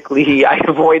technically I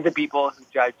avoid the people who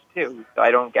judge too, so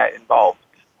I don't get involved.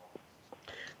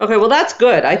 Okay, well, that's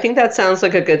good. I think that sounds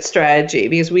like a good strategy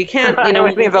because we can't,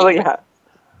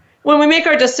 when we make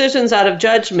our decisions out of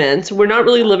judgment, we're not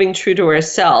really living true to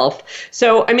ourselves.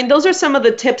 So, I mean, those are some of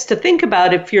the tips to think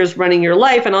about if fear's running your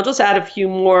life. And I'll just add a few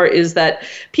more, is that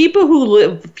people who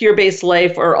live fear-based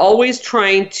life are always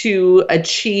trying to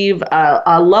achieve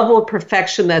a level of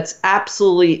perfection that's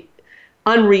absolutely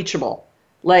unreachable.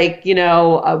 Like, be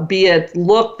it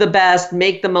look the best,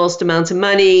 make the most amounts of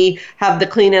money, have the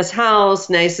cleanest house,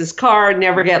 nicest car,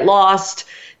 never get lost.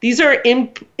 These are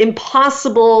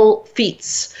impossible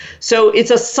feats. So it's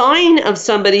a sign of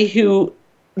somebody who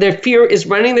their fear is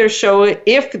running their show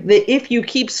if you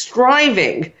keep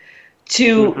striving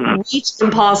to reach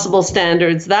impossible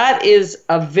standards. That is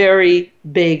a very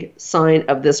big sign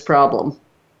of this problem.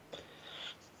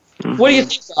 What do you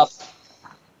think, Rob?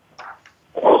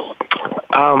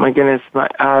 Oh my goodness.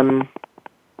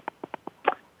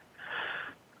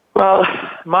 Well,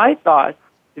 my thoughts,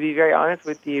 to be very honest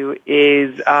with you,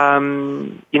 is,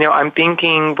 I'm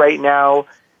thinking right now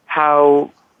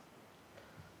how,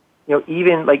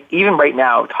 even right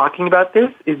now, talking about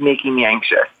this is making me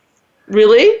anxious.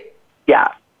 Really?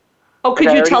 Yeah. Oh,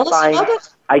 could you tell us about it?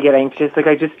 I get anxious.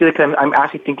 I just feel like I'm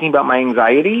actually thinking about my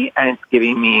anxiety, and it's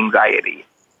giving me anxiety.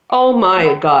 Oh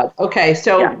my God. Okay,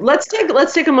 so let's take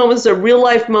a moment. It's a real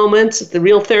life moment, the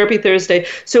Real Therapy Thursday.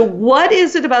 So what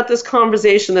is it about this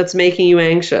conversation that's making you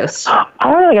anxious? I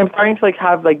don't know. I'm starting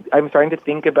to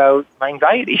think about my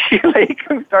anxiety.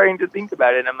 I'm starting to think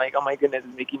about it. And I'm like, oh my goodness,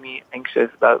 it's making me anxious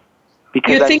about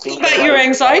Because you're thinking about your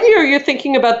anxiety, or you're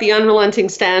thinking about the unrelenting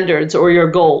standards or your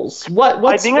goals?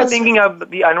 I'm thinking of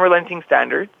the unrelenting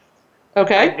standards.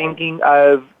 Okay. I'm thinking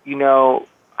of,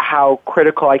 how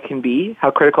critical I can be, how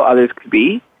critical others could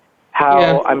be,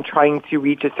 how I'm trying to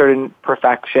reach a certain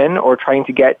perfection or trying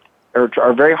to get, or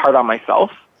very hard on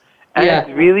myself. And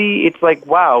it's like,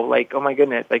 wow, like, oh my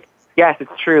goodness, like, yes,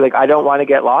 it's true. Like, I don't want to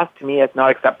get lost. To me, it's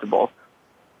not acceptable.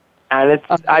 And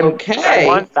I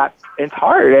want that. It's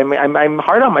hard. I mean, I'm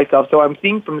hard on myself. So I'm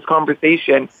seeing from this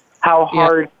conversation how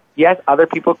hard, yes, other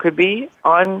people could be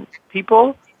on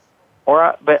people,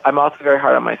 but I'm also very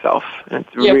hard on myself. And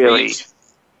it's really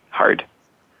hard.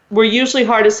 We're usually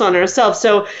hardest on ourselves.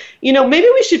 So, maybe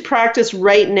we should practice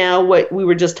right now what we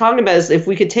were just talking about is if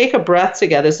we could take a breath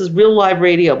together. This is real live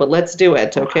radio, but let's do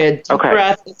it, okay? A deep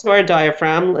breath into our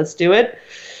diaphragm. Let's do it.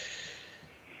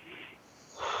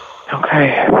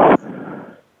 Okay.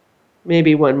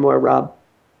 Maybe one more, Rob.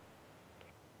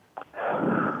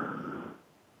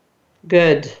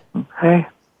 Good. Okay.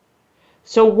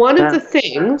 So one of the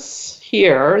things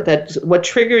here that what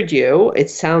triggered you, it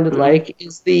sounded like,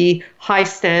 is the high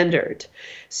standard.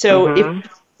 So if you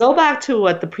go back to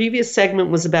what the previous segment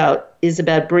was about, is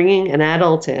about bringing an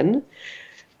adult in,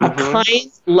 a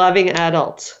kind, loving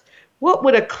adult. What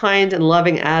would a kind and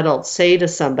loving adult say to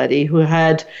somebody who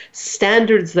had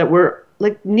standards that were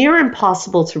like near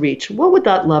impossible to reach? What would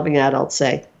that loving adult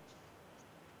say?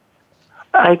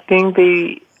 I think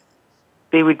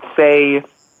they would say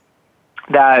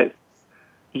that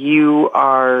you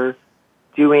are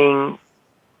doing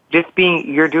good.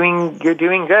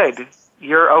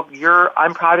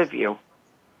 I'm proud of you.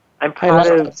 I'm proud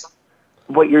of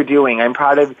what you're doing. I'm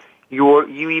proud of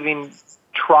you even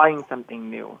trying something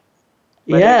new.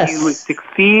 Whether you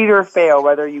succeed or fail,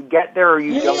 whether you get there or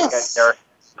you don't get there, I'm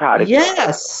proud of you.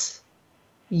 Yes.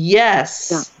 Yeah.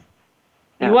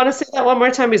 You want to say that one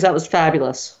more time because that was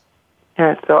fabulous.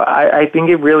 Yeah, so I think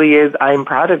it really is, I'm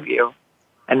proud of you.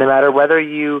 And no matter whether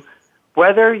you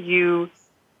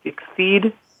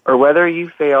succeed or whether you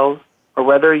fail or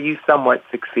whether you somewhat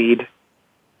succeed,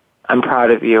 I'm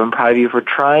proud of you. I'm proud of you for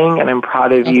trying, and I'm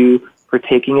proud of you for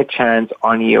taking a chance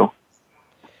on you.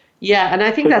 Yeah, and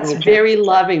I think that's very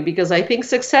loving because I think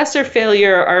success or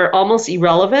failure are almost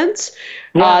irrelevant.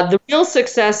 Yeah. The real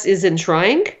success is in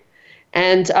trying.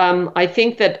 And I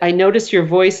think that I notice your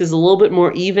voice is a little bit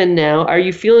more even now. Are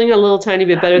you feeling a little tiny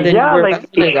bit better than you were back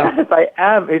then? Yes, I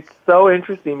am. It's so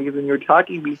interesting because when you were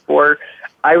talking before,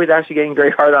 I was actually getting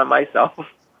very hard on myself.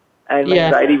 And my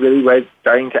anxiety really was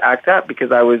starting to act up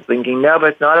because I was thinking, no,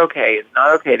 but it's not okay. It's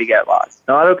not okay to get lost. It's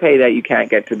not okay that you can't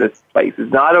get to this place.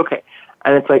 It's not okay.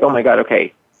 And it's like, oh my God,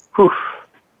 okay. Whew.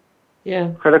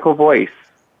 Yeah. Critical voice.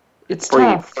 It's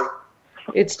tough.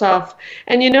 It's tough.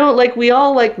 And we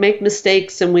all make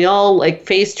mistakes and we all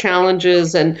face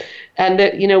challenges and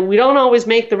we don't always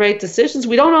make the right decisions.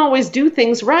 We don't always do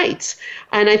things right.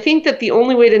 And I think that the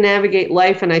only way to navigate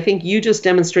life, and I think you just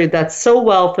demonstrated that so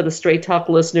well for the Straight Talk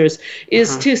listeners,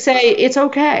 is to say, it's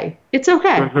okay. It's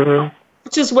okay.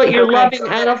 Which is what you're loving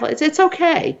out of. It's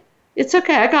okay. It's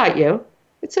okay. I got you.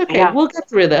 It's okay. Yeah. We'll get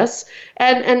through this.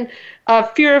 And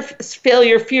fear of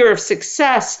failure, fear of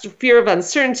success, fear of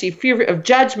uncertainty, fear of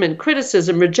judgment,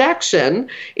 criticism, rejection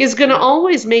is going to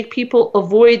always make people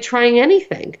avoid trying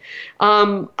anything.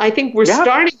 I think we're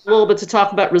starting a little bit to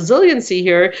talk about resiliency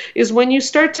here is when you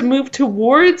start to move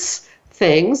towards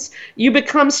things, you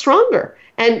become stronger.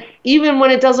 And even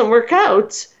when it doesn't work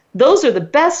out, those are the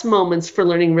best moments for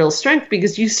learning real strength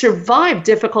because you survive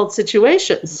difficult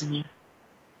situations. Mm-hmm.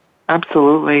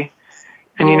 Absolutely.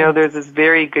 And, there's this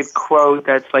very good quote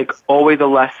that's like, always a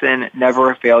lesson,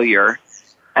 never a failure.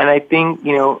 And I think,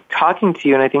 talking to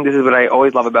you, and I think this is what I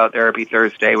always love about Therapy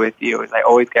Thursday with you, is I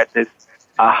always get this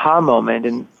aha moment.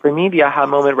 And for me, the aha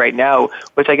moment right now,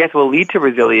 which I guess will lead to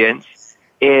resilience,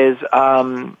 is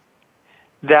that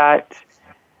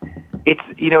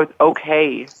it's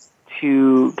okay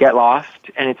to get lost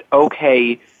and it's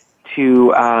okay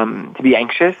to be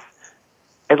anxious.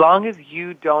 As long as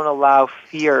you don't allow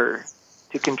fear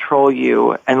to control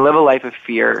you and live a life of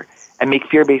fear and make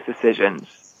fear-based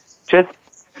decisions, just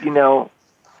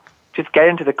get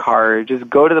into the car, just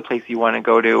go to the place you want to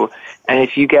go to, and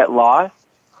if you get lost,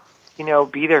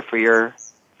 be there for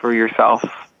yourself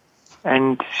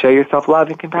and show yourself love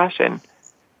and compassion.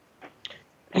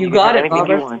 And you got it,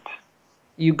 Robert. You want.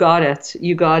 You got it.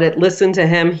 You got it. Listen to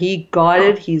him. He got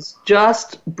it. He's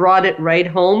just brought it right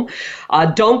home.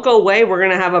 Don't go away. We're going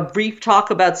to have a brief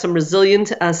talk about some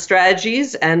resilient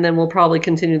strategies, and then we'll probably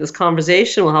continue this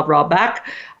conversation. We'll have Rob back.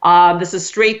 This is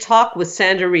Straight Talk with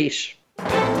Sandra Reish.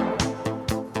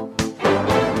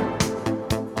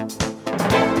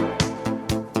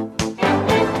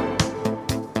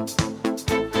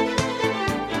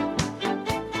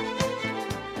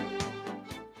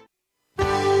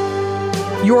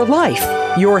 your life,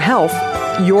 your health,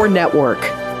 your network.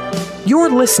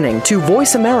 You're listening to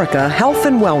Voice America Health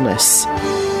and Wellness.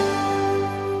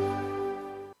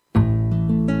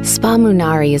 Spa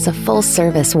Munari is a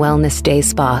full-service wellness day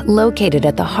spa located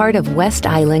at the heart of West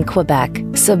Island, Quebec.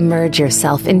 Submerge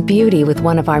yourself in beauty with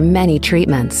one of our many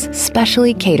treatments,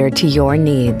 specially catered to your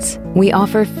needs. We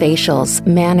offer facials,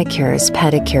 manicures,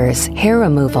 pedicures, hair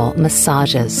removal,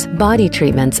 massages, body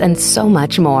treatments, and so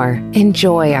much more.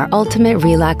 Enjoy our ultimate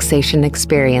relaxation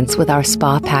experience with our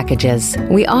spa packages.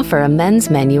 We offer a men's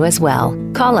menu as well.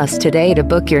 Call us today to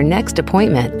book your next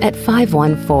appointment at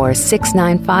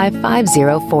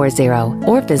 514-695-5040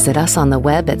 or visit us on the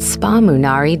web at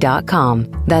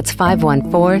spamunari.com. That's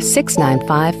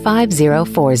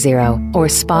 514-695-5040 or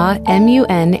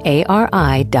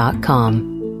spamunari.com.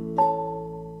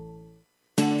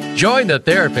 Join the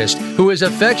therapist who is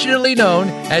affectionately known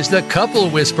as the Couple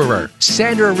Whisperer,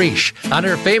 Sandra Reish, on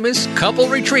her famous couple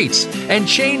retreats and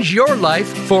change your life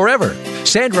forever.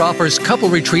 Sandra offers couple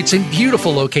retreats in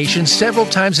beautiful locations several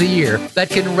times a year that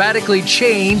can radically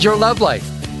change your love life.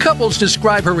 Couples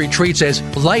describe her retreats as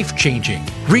life-changing.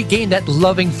 Regain that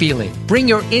loving feeling, bring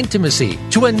your intimacy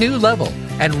to a new level,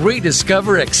 and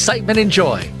rediscover excitement and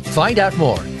joy. Find out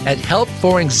more at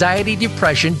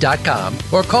helpforanxietydepression.com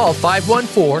or call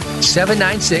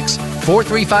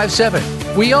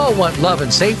 514-796-4357. We all want love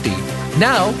and safety.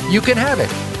 Now you can have it.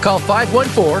 Call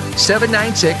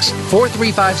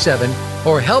 514-796-4357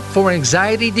 or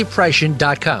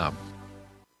helpforanxietydepression.com.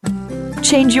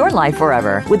 Change your life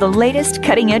forever with the latest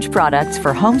cutting-edge products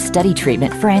for home study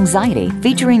treatment for anxiety,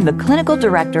 featuring the clinical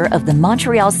director of the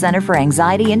Montreal Center for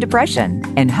Anxiety and Depression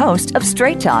and host of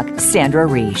Straight Talk, Sandra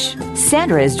Reish.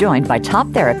 Sandra is joined by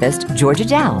top therapist Georgia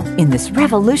Dow in this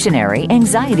revolutionary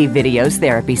anxiety videos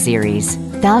therapy series.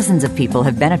 Thousands of people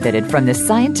have benefited from this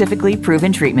scientifically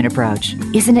proven treatment approach.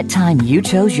 Isn't it time you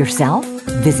chose yourself?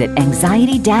 Visit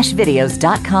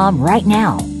anxiety-videos.com right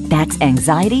now. That's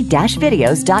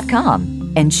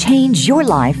anxiety-videos.com and change your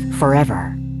life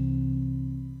forever.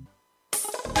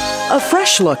 A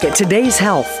fresh look at today's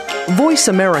health. Voice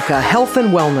America Health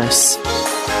and Wellness.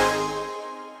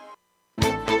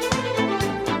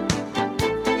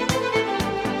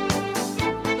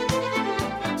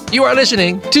 You are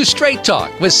listening to Straight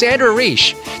Talk with Sandra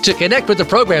Reish. To connect with the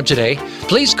program today,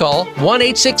 please call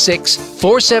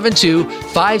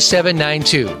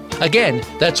 1-866-472-5792. Again,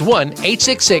 that's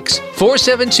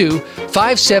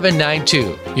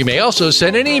 1-866-472-5792. You may also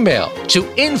send an email to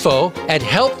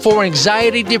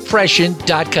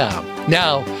info@helpforanxietydepression.com.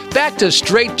 Now, back to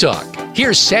Straight Talk.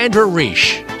 Here's Sandra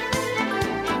Reish.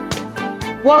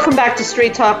 Welcome back to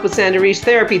Straight Talk with Sandra Reish,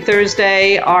 Therapy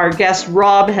Thursday. Our guest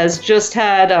Rob has just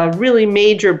had a really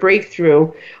major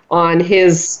breakthrough on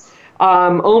his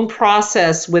own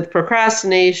process with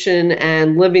procrastination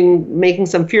and making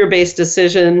some fear-based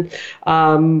decision.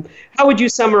 How would you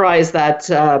summarize that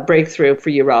breakthrough for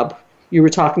you, Rob? You were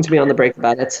talking to me on the break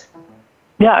about it.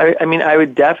 Yeah, I mean, I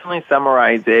would definitely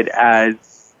summarize it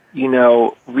as,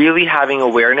 really having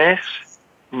awareness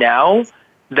now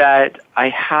that I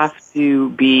have to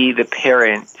be the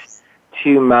parent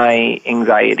to my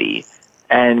anxiety,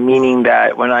 and meaning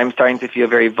that when I'm starting to feel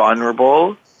very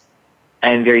vulnerable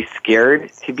and very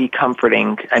scared, to be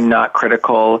comforting and not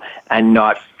critical and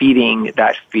not feeding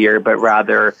that fear, but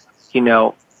rather,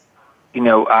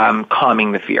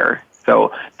 calming the fear.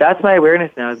 So that's my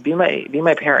awareness now, is be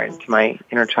my parent to my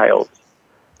inner child.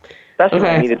 That's what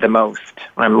I need it the most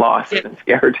when I'm lost and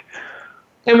scared.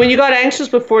 And when you got anxious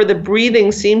before, the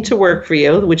breathing seemed to work for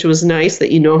you, which was nice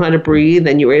that you know how to breathe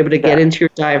and you were able to get into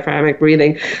your diaphragmatic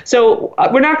breathing. So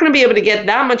we're not going to be able to get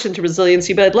that much into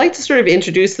resiliency, but I'd like to sort of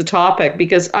introduce the topic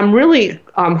because I'm really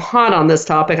hot on this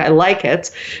topic. I like it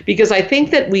because I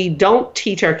think that we don't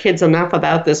teach our kids enough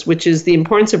about this, which is the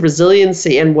importance of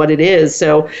resiliency and what it is.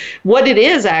 So what it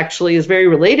is actually is very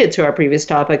related to our previous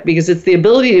topic because it's the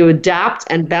ability to adapt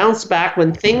and bounce back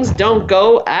when things don't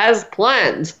go as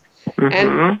planned. Mm-hmm.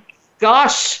 And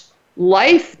gosh,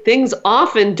 things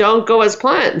often don't go as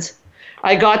planned.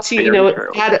 I got to,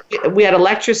 we had a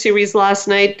lecture series last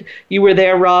night. You were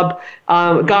there, Rob.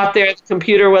 Got there, the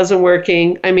computer wasn't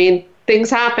working. I mean,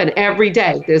 things happen every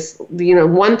day. This,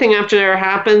 one thing after another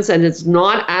happens and it's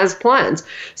not as planned.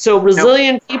 So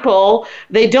resilient people,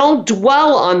 they don't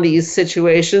dwell on these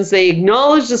situations. They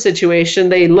acknowledge the situation.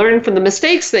 They learn from the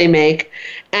mistakes they make.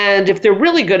 And if they're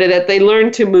really good at it, they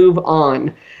learn to move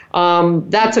on.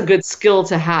 That's a good skill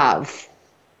to have.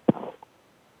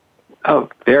 Oh,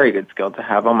 very good skill to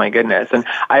have. Oh, my goodness. And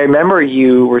I remember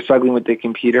you were struggling with the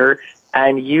computer,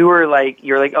 and you're like,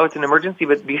 oh, it's an emergency,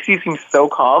 but BC seems so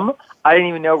calm. I didn't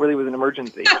even know it really was an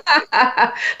emergency.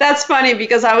 That's funny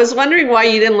because I was wondering why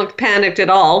you didn't look panicked at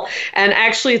all. And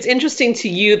actually, it's interesting to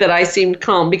you that I seemed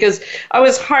calm because I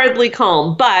was hardly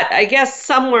calm. But I guess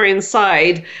somewhere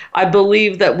inside, I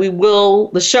believe that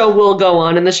the show will go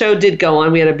on. And the show did go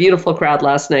on. We had a beautiful crowd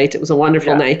last night. It was a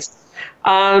wonderful night.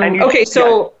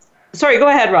 Sorry, go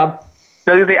ahead, Rob.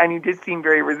 No, and you did seem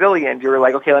very resilient. You were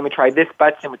like, okay, let me try this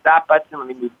button with that button. Let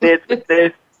me move this with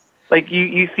this. Like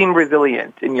you seem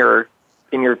resilient in your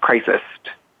crisis.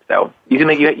 So you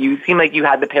seem like you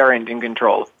had the parent in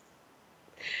control.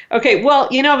 Okay, well,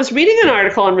 I was reading an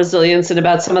article on resilience and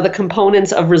about some of the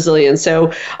components of resilience.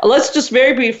 So let's just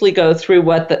very briefly go through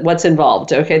what's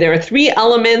involved. Okay, there are 3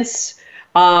 elements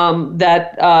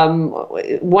that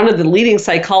one of the leading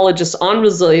psychologists on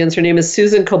resilience, her name is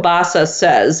Susan Kobasa,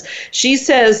 says. She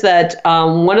says that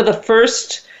one of the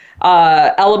first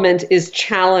element is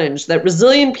challenge, that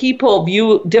resilient people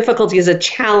view difficulty as a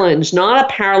challenge, not a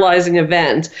paralyzing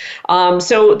event.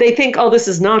 So they think, oh, this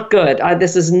is not good.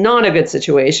 This is not a good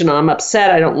situation. I'm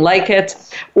upset. I don't like it.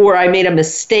 Or I made a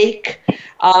mistake.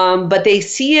 But they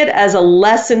see it as a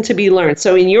lesson to be learned.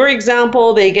 So in your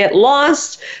example, they get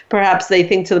lost. Perhaps they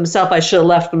think to themselves, I should have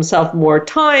left myself more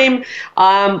time.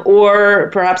 Or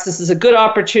perhaps this is a good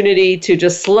opportunity to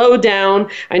just slow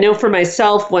down. I know for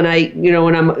myself, when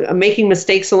I'm making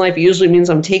mistakes in life, it usually means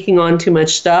I'm taking on too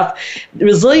much stuff.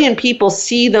 Resilient people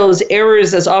see those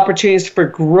errors as opportunities for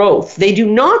growth. They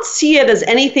do not see it as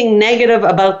anything negative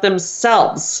about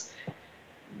themselves.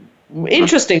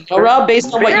 Interesting, Rob,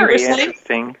 based on what you were saying.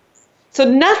 Interesting. So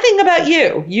nothing about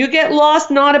you. You get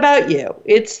lost, not about you.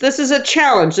 This is a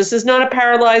challenge. This is not a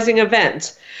paralyzing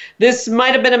event. This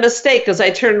might have been a mistake because I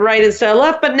turned right instead of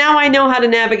left, but now I know how to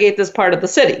navigate this part of the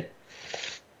city.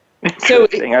 So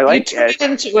I like you turn it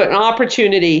into an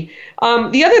opportunity.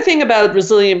 The other thing about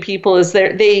resilient people is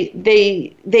they're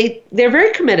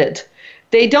very committed.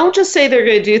 They don't just say they're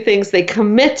going to do things, they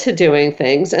commit to doing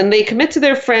things, and they commit to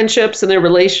their friendships and their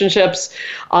relationships,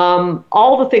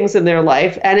 all the things in their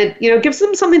life, and it gives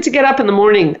them something to get up in the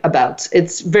morning about.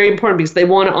 It's very important because they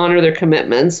want to honor their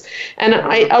commitments. And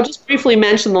I'll just briefly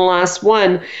mention the last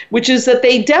one, which is that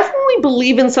they definitely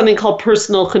believe in something called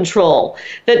personal control,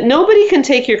 that nobody can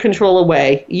take your control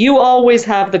away. You always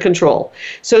have the control.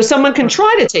 So someone can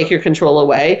try to take your control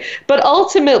away, but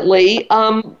ultimately,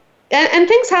 and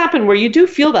things happen where you do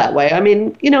feel that way. I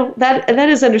mean, that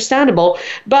is understandable.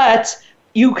 But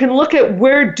you can look at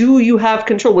where do you have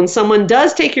control. When someone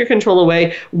does take your control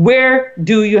away, where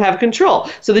do you have control?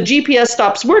 So the GPS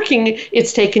stops working,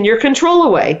 it's taken your control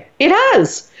away. It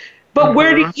has. But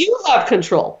where do you have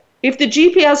control? If the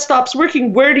GPS stops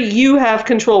working, where do you have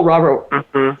control, Robert?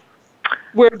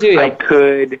 Where do you? I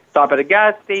could stop at a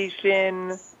gas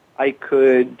station. I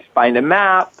could find a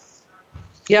map.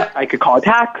 Yeah. I could call a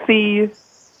taxi.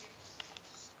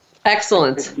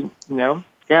 Excellent.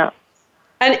 Yeah.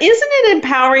 And isn't it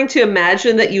empowering to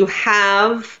imagine that you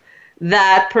have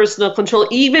that personal control,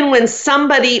 even when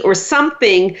somebody or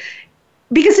something,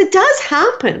 because it does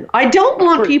happen. I don't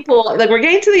want people, we're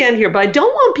getting to the end here, but I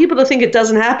don't want people to think it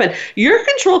doesn't happen. Your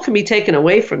control can be taken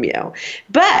away from you,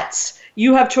 but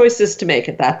you have choices to make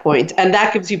at that point, and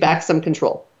that gives you back some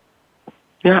control.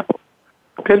 Yeah.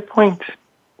 Good point.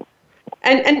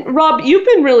 And Rob, you've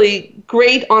been really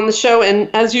great on the show, and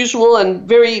as usual, and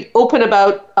very open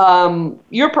about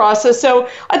your process. So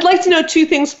I'd like to know 2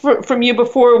 things from you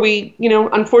before we,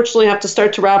 unfortunately have to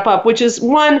start to wrap up, which is,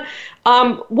 one,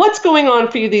 what's going on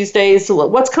for you these days?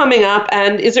 What's coming up?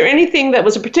 And is there anything that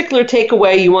was a particular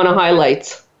takeaway you want to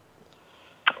highlight?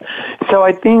 So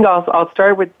I think I'll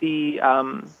start with the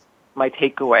my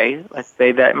takeaway. Let's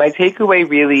say that my takeaway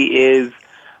really is,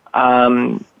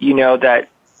 that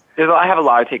I have a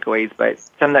lot of takeaways, but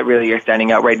some that really are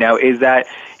standing out right now is that,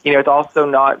 it's also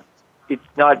not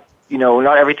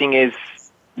everything is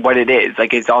what it is.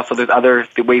 Like, it's also, there's other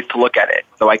ways to look at it.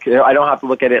 So I don't have to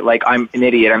look at it like I'm an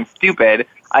idiot, I'm stupid.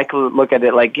 I could look at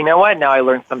it like, you know what, now I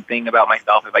learned something about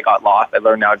myself. If I got lost, I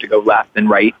learned now to go left and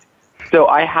right. So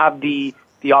I have the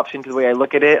option to the way I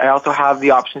look at it. I also have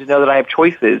the option to know that I have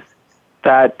choices,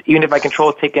 that even if my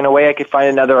control is taken away, I could find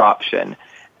another option.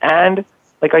 And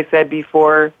like I said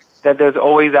before, that there's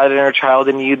always that inner child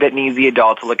in you that needs the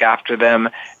adult to look after them,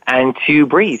 and to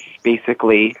breathe,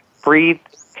 basically. Breathe,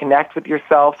 connect with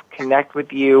yourself, connect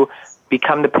with you,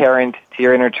 become the parent to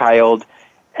your inner child,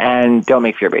 and don't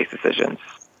make fear-based decisions.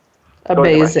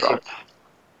 Amazing.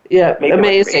 Yeah,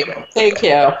 amazing. Thank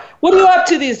you. What are you up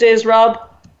to these days, Rob?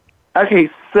 Okay,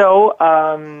 so,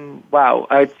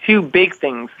 two big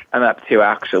things I'm up to,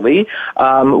 actually.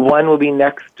 One will be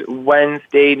next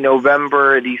Wednesday,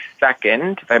 November the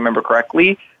 2nd, if I remember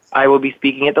correctly. I will be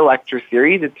speaking at the lecture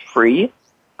series. It's free.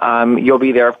 You'll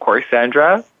be there, of course,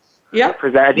 Sandra. Yeah.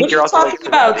 I think you're also talking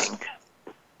about?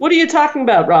 What are you talking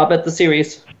about, Rob, at the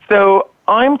series? So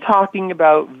I'm talking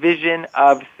about vision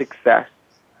of success.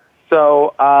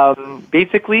 So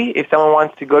basically, if someone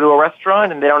wants to go to a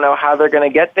restaurant and they don't know how they're going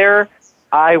to get there,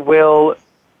 I will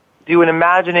do an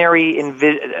imaginary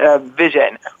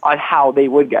vision on how they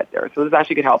would get there. So this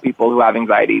actually could help people who have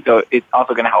anxiety. So it's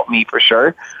also going to help me for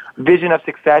sure. Vision of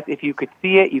success, if you could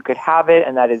see it, you could have it,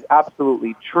 and that is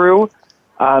absolutely true.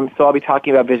 So I'll be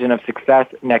talking about vision of success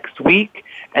next week.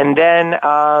 And then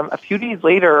a few days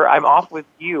later, I'm off with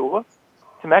you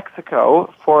to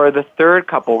Mexico for the third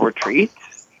couple retreat,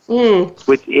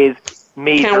 which is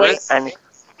major and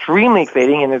extremely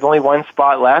exciting, and there's only one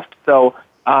spot left. So,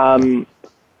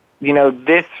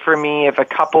 this for me, if a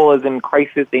couple is in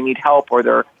crisis, they need help, or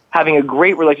they're having a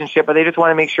great relationship, but they just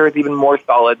want to make sure it's even more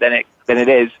solid than it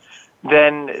is,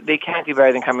 then they can't do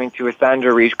better than coming to a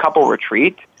Sandra Reish couple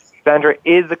retreat. Sandra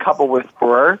is a couple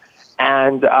whisperer,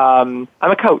 and I'm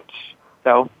a coach.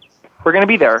 So we're going to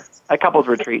be there at couples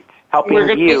retreat,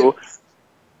 helping you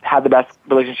have the best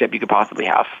relationship you could possibly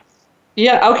have.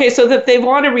 Yeah, okay, so if they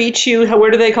want to reach you,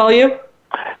 where do they call you?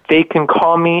 They can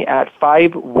call me at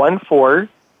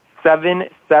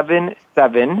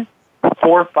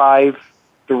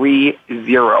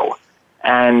 514-777-4530.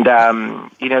 And,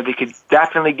 they could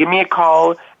definitely give me a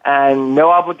call, and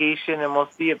no obligation, and we'll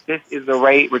see if this is the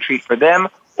right retreat for them,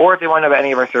 or if they want to know about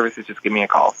any of our services, just give me a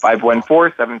call,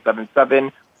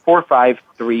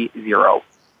 514-777-4530.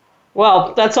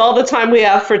 Well, that's all the time we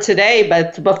have for today,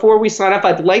 but before we sign up,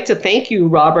 I'd like to thank you,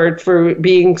 Robert, for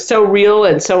being so real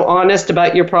and so honest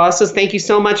about your process. Thank you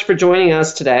so much for joining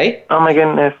us today. Oh, my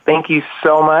goodness. Thank you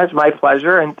so much. My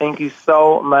pleasure, and thank you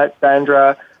so much,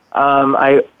 Sandra.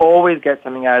 I always get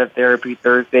something out of Therapy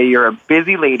Thursday. You're a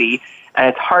busy lady, and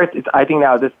it's hard. I think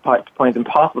now at this point it's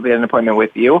impossible to get an appointment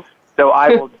with you. So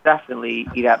I will definitely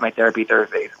eat at my Therapy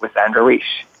Thursdays with Sandra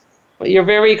Reish. Well, you're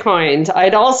very kind.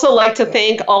 I'd also like to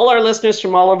thank all our listeners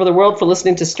from all over the world for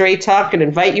listening to Straight Talk and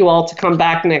invite you all to come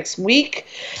back next week.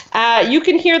 You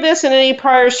can hear this and any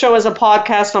prior show as a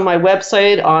podcast on my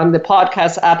website, on the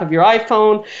podcast app of your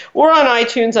iPhone, or on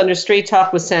iTunes under Straight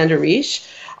Talk with Sandra Reish.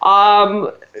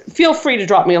 Feel free to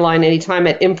drop me a line anytime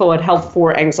at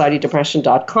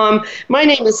info@healthforanxietydepression.com. My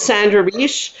name is Sandra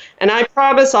Reish, and I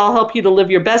promise I'll help you to live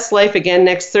your best life again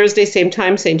next Thursday, same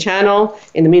time, same channel.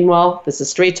 In the meanwhile, this is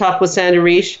Straight Talk with Sandra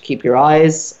Reish. Keep your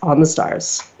eyes on the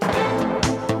stars.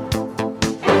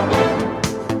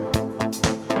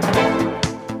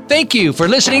 Thank you for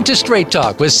listening to Straight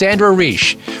Talk with Sandra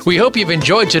Reish. We hope you've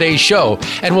enjoyed today's show,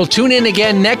 and we'll tune in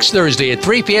again next Thursday at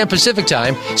 3 p.m. Pacific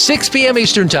Time, 6 p.m.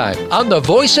 Eastern Time on the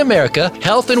Voice America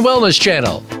Health and Wellness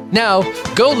Channel. Now,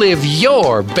 go live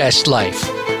your best life.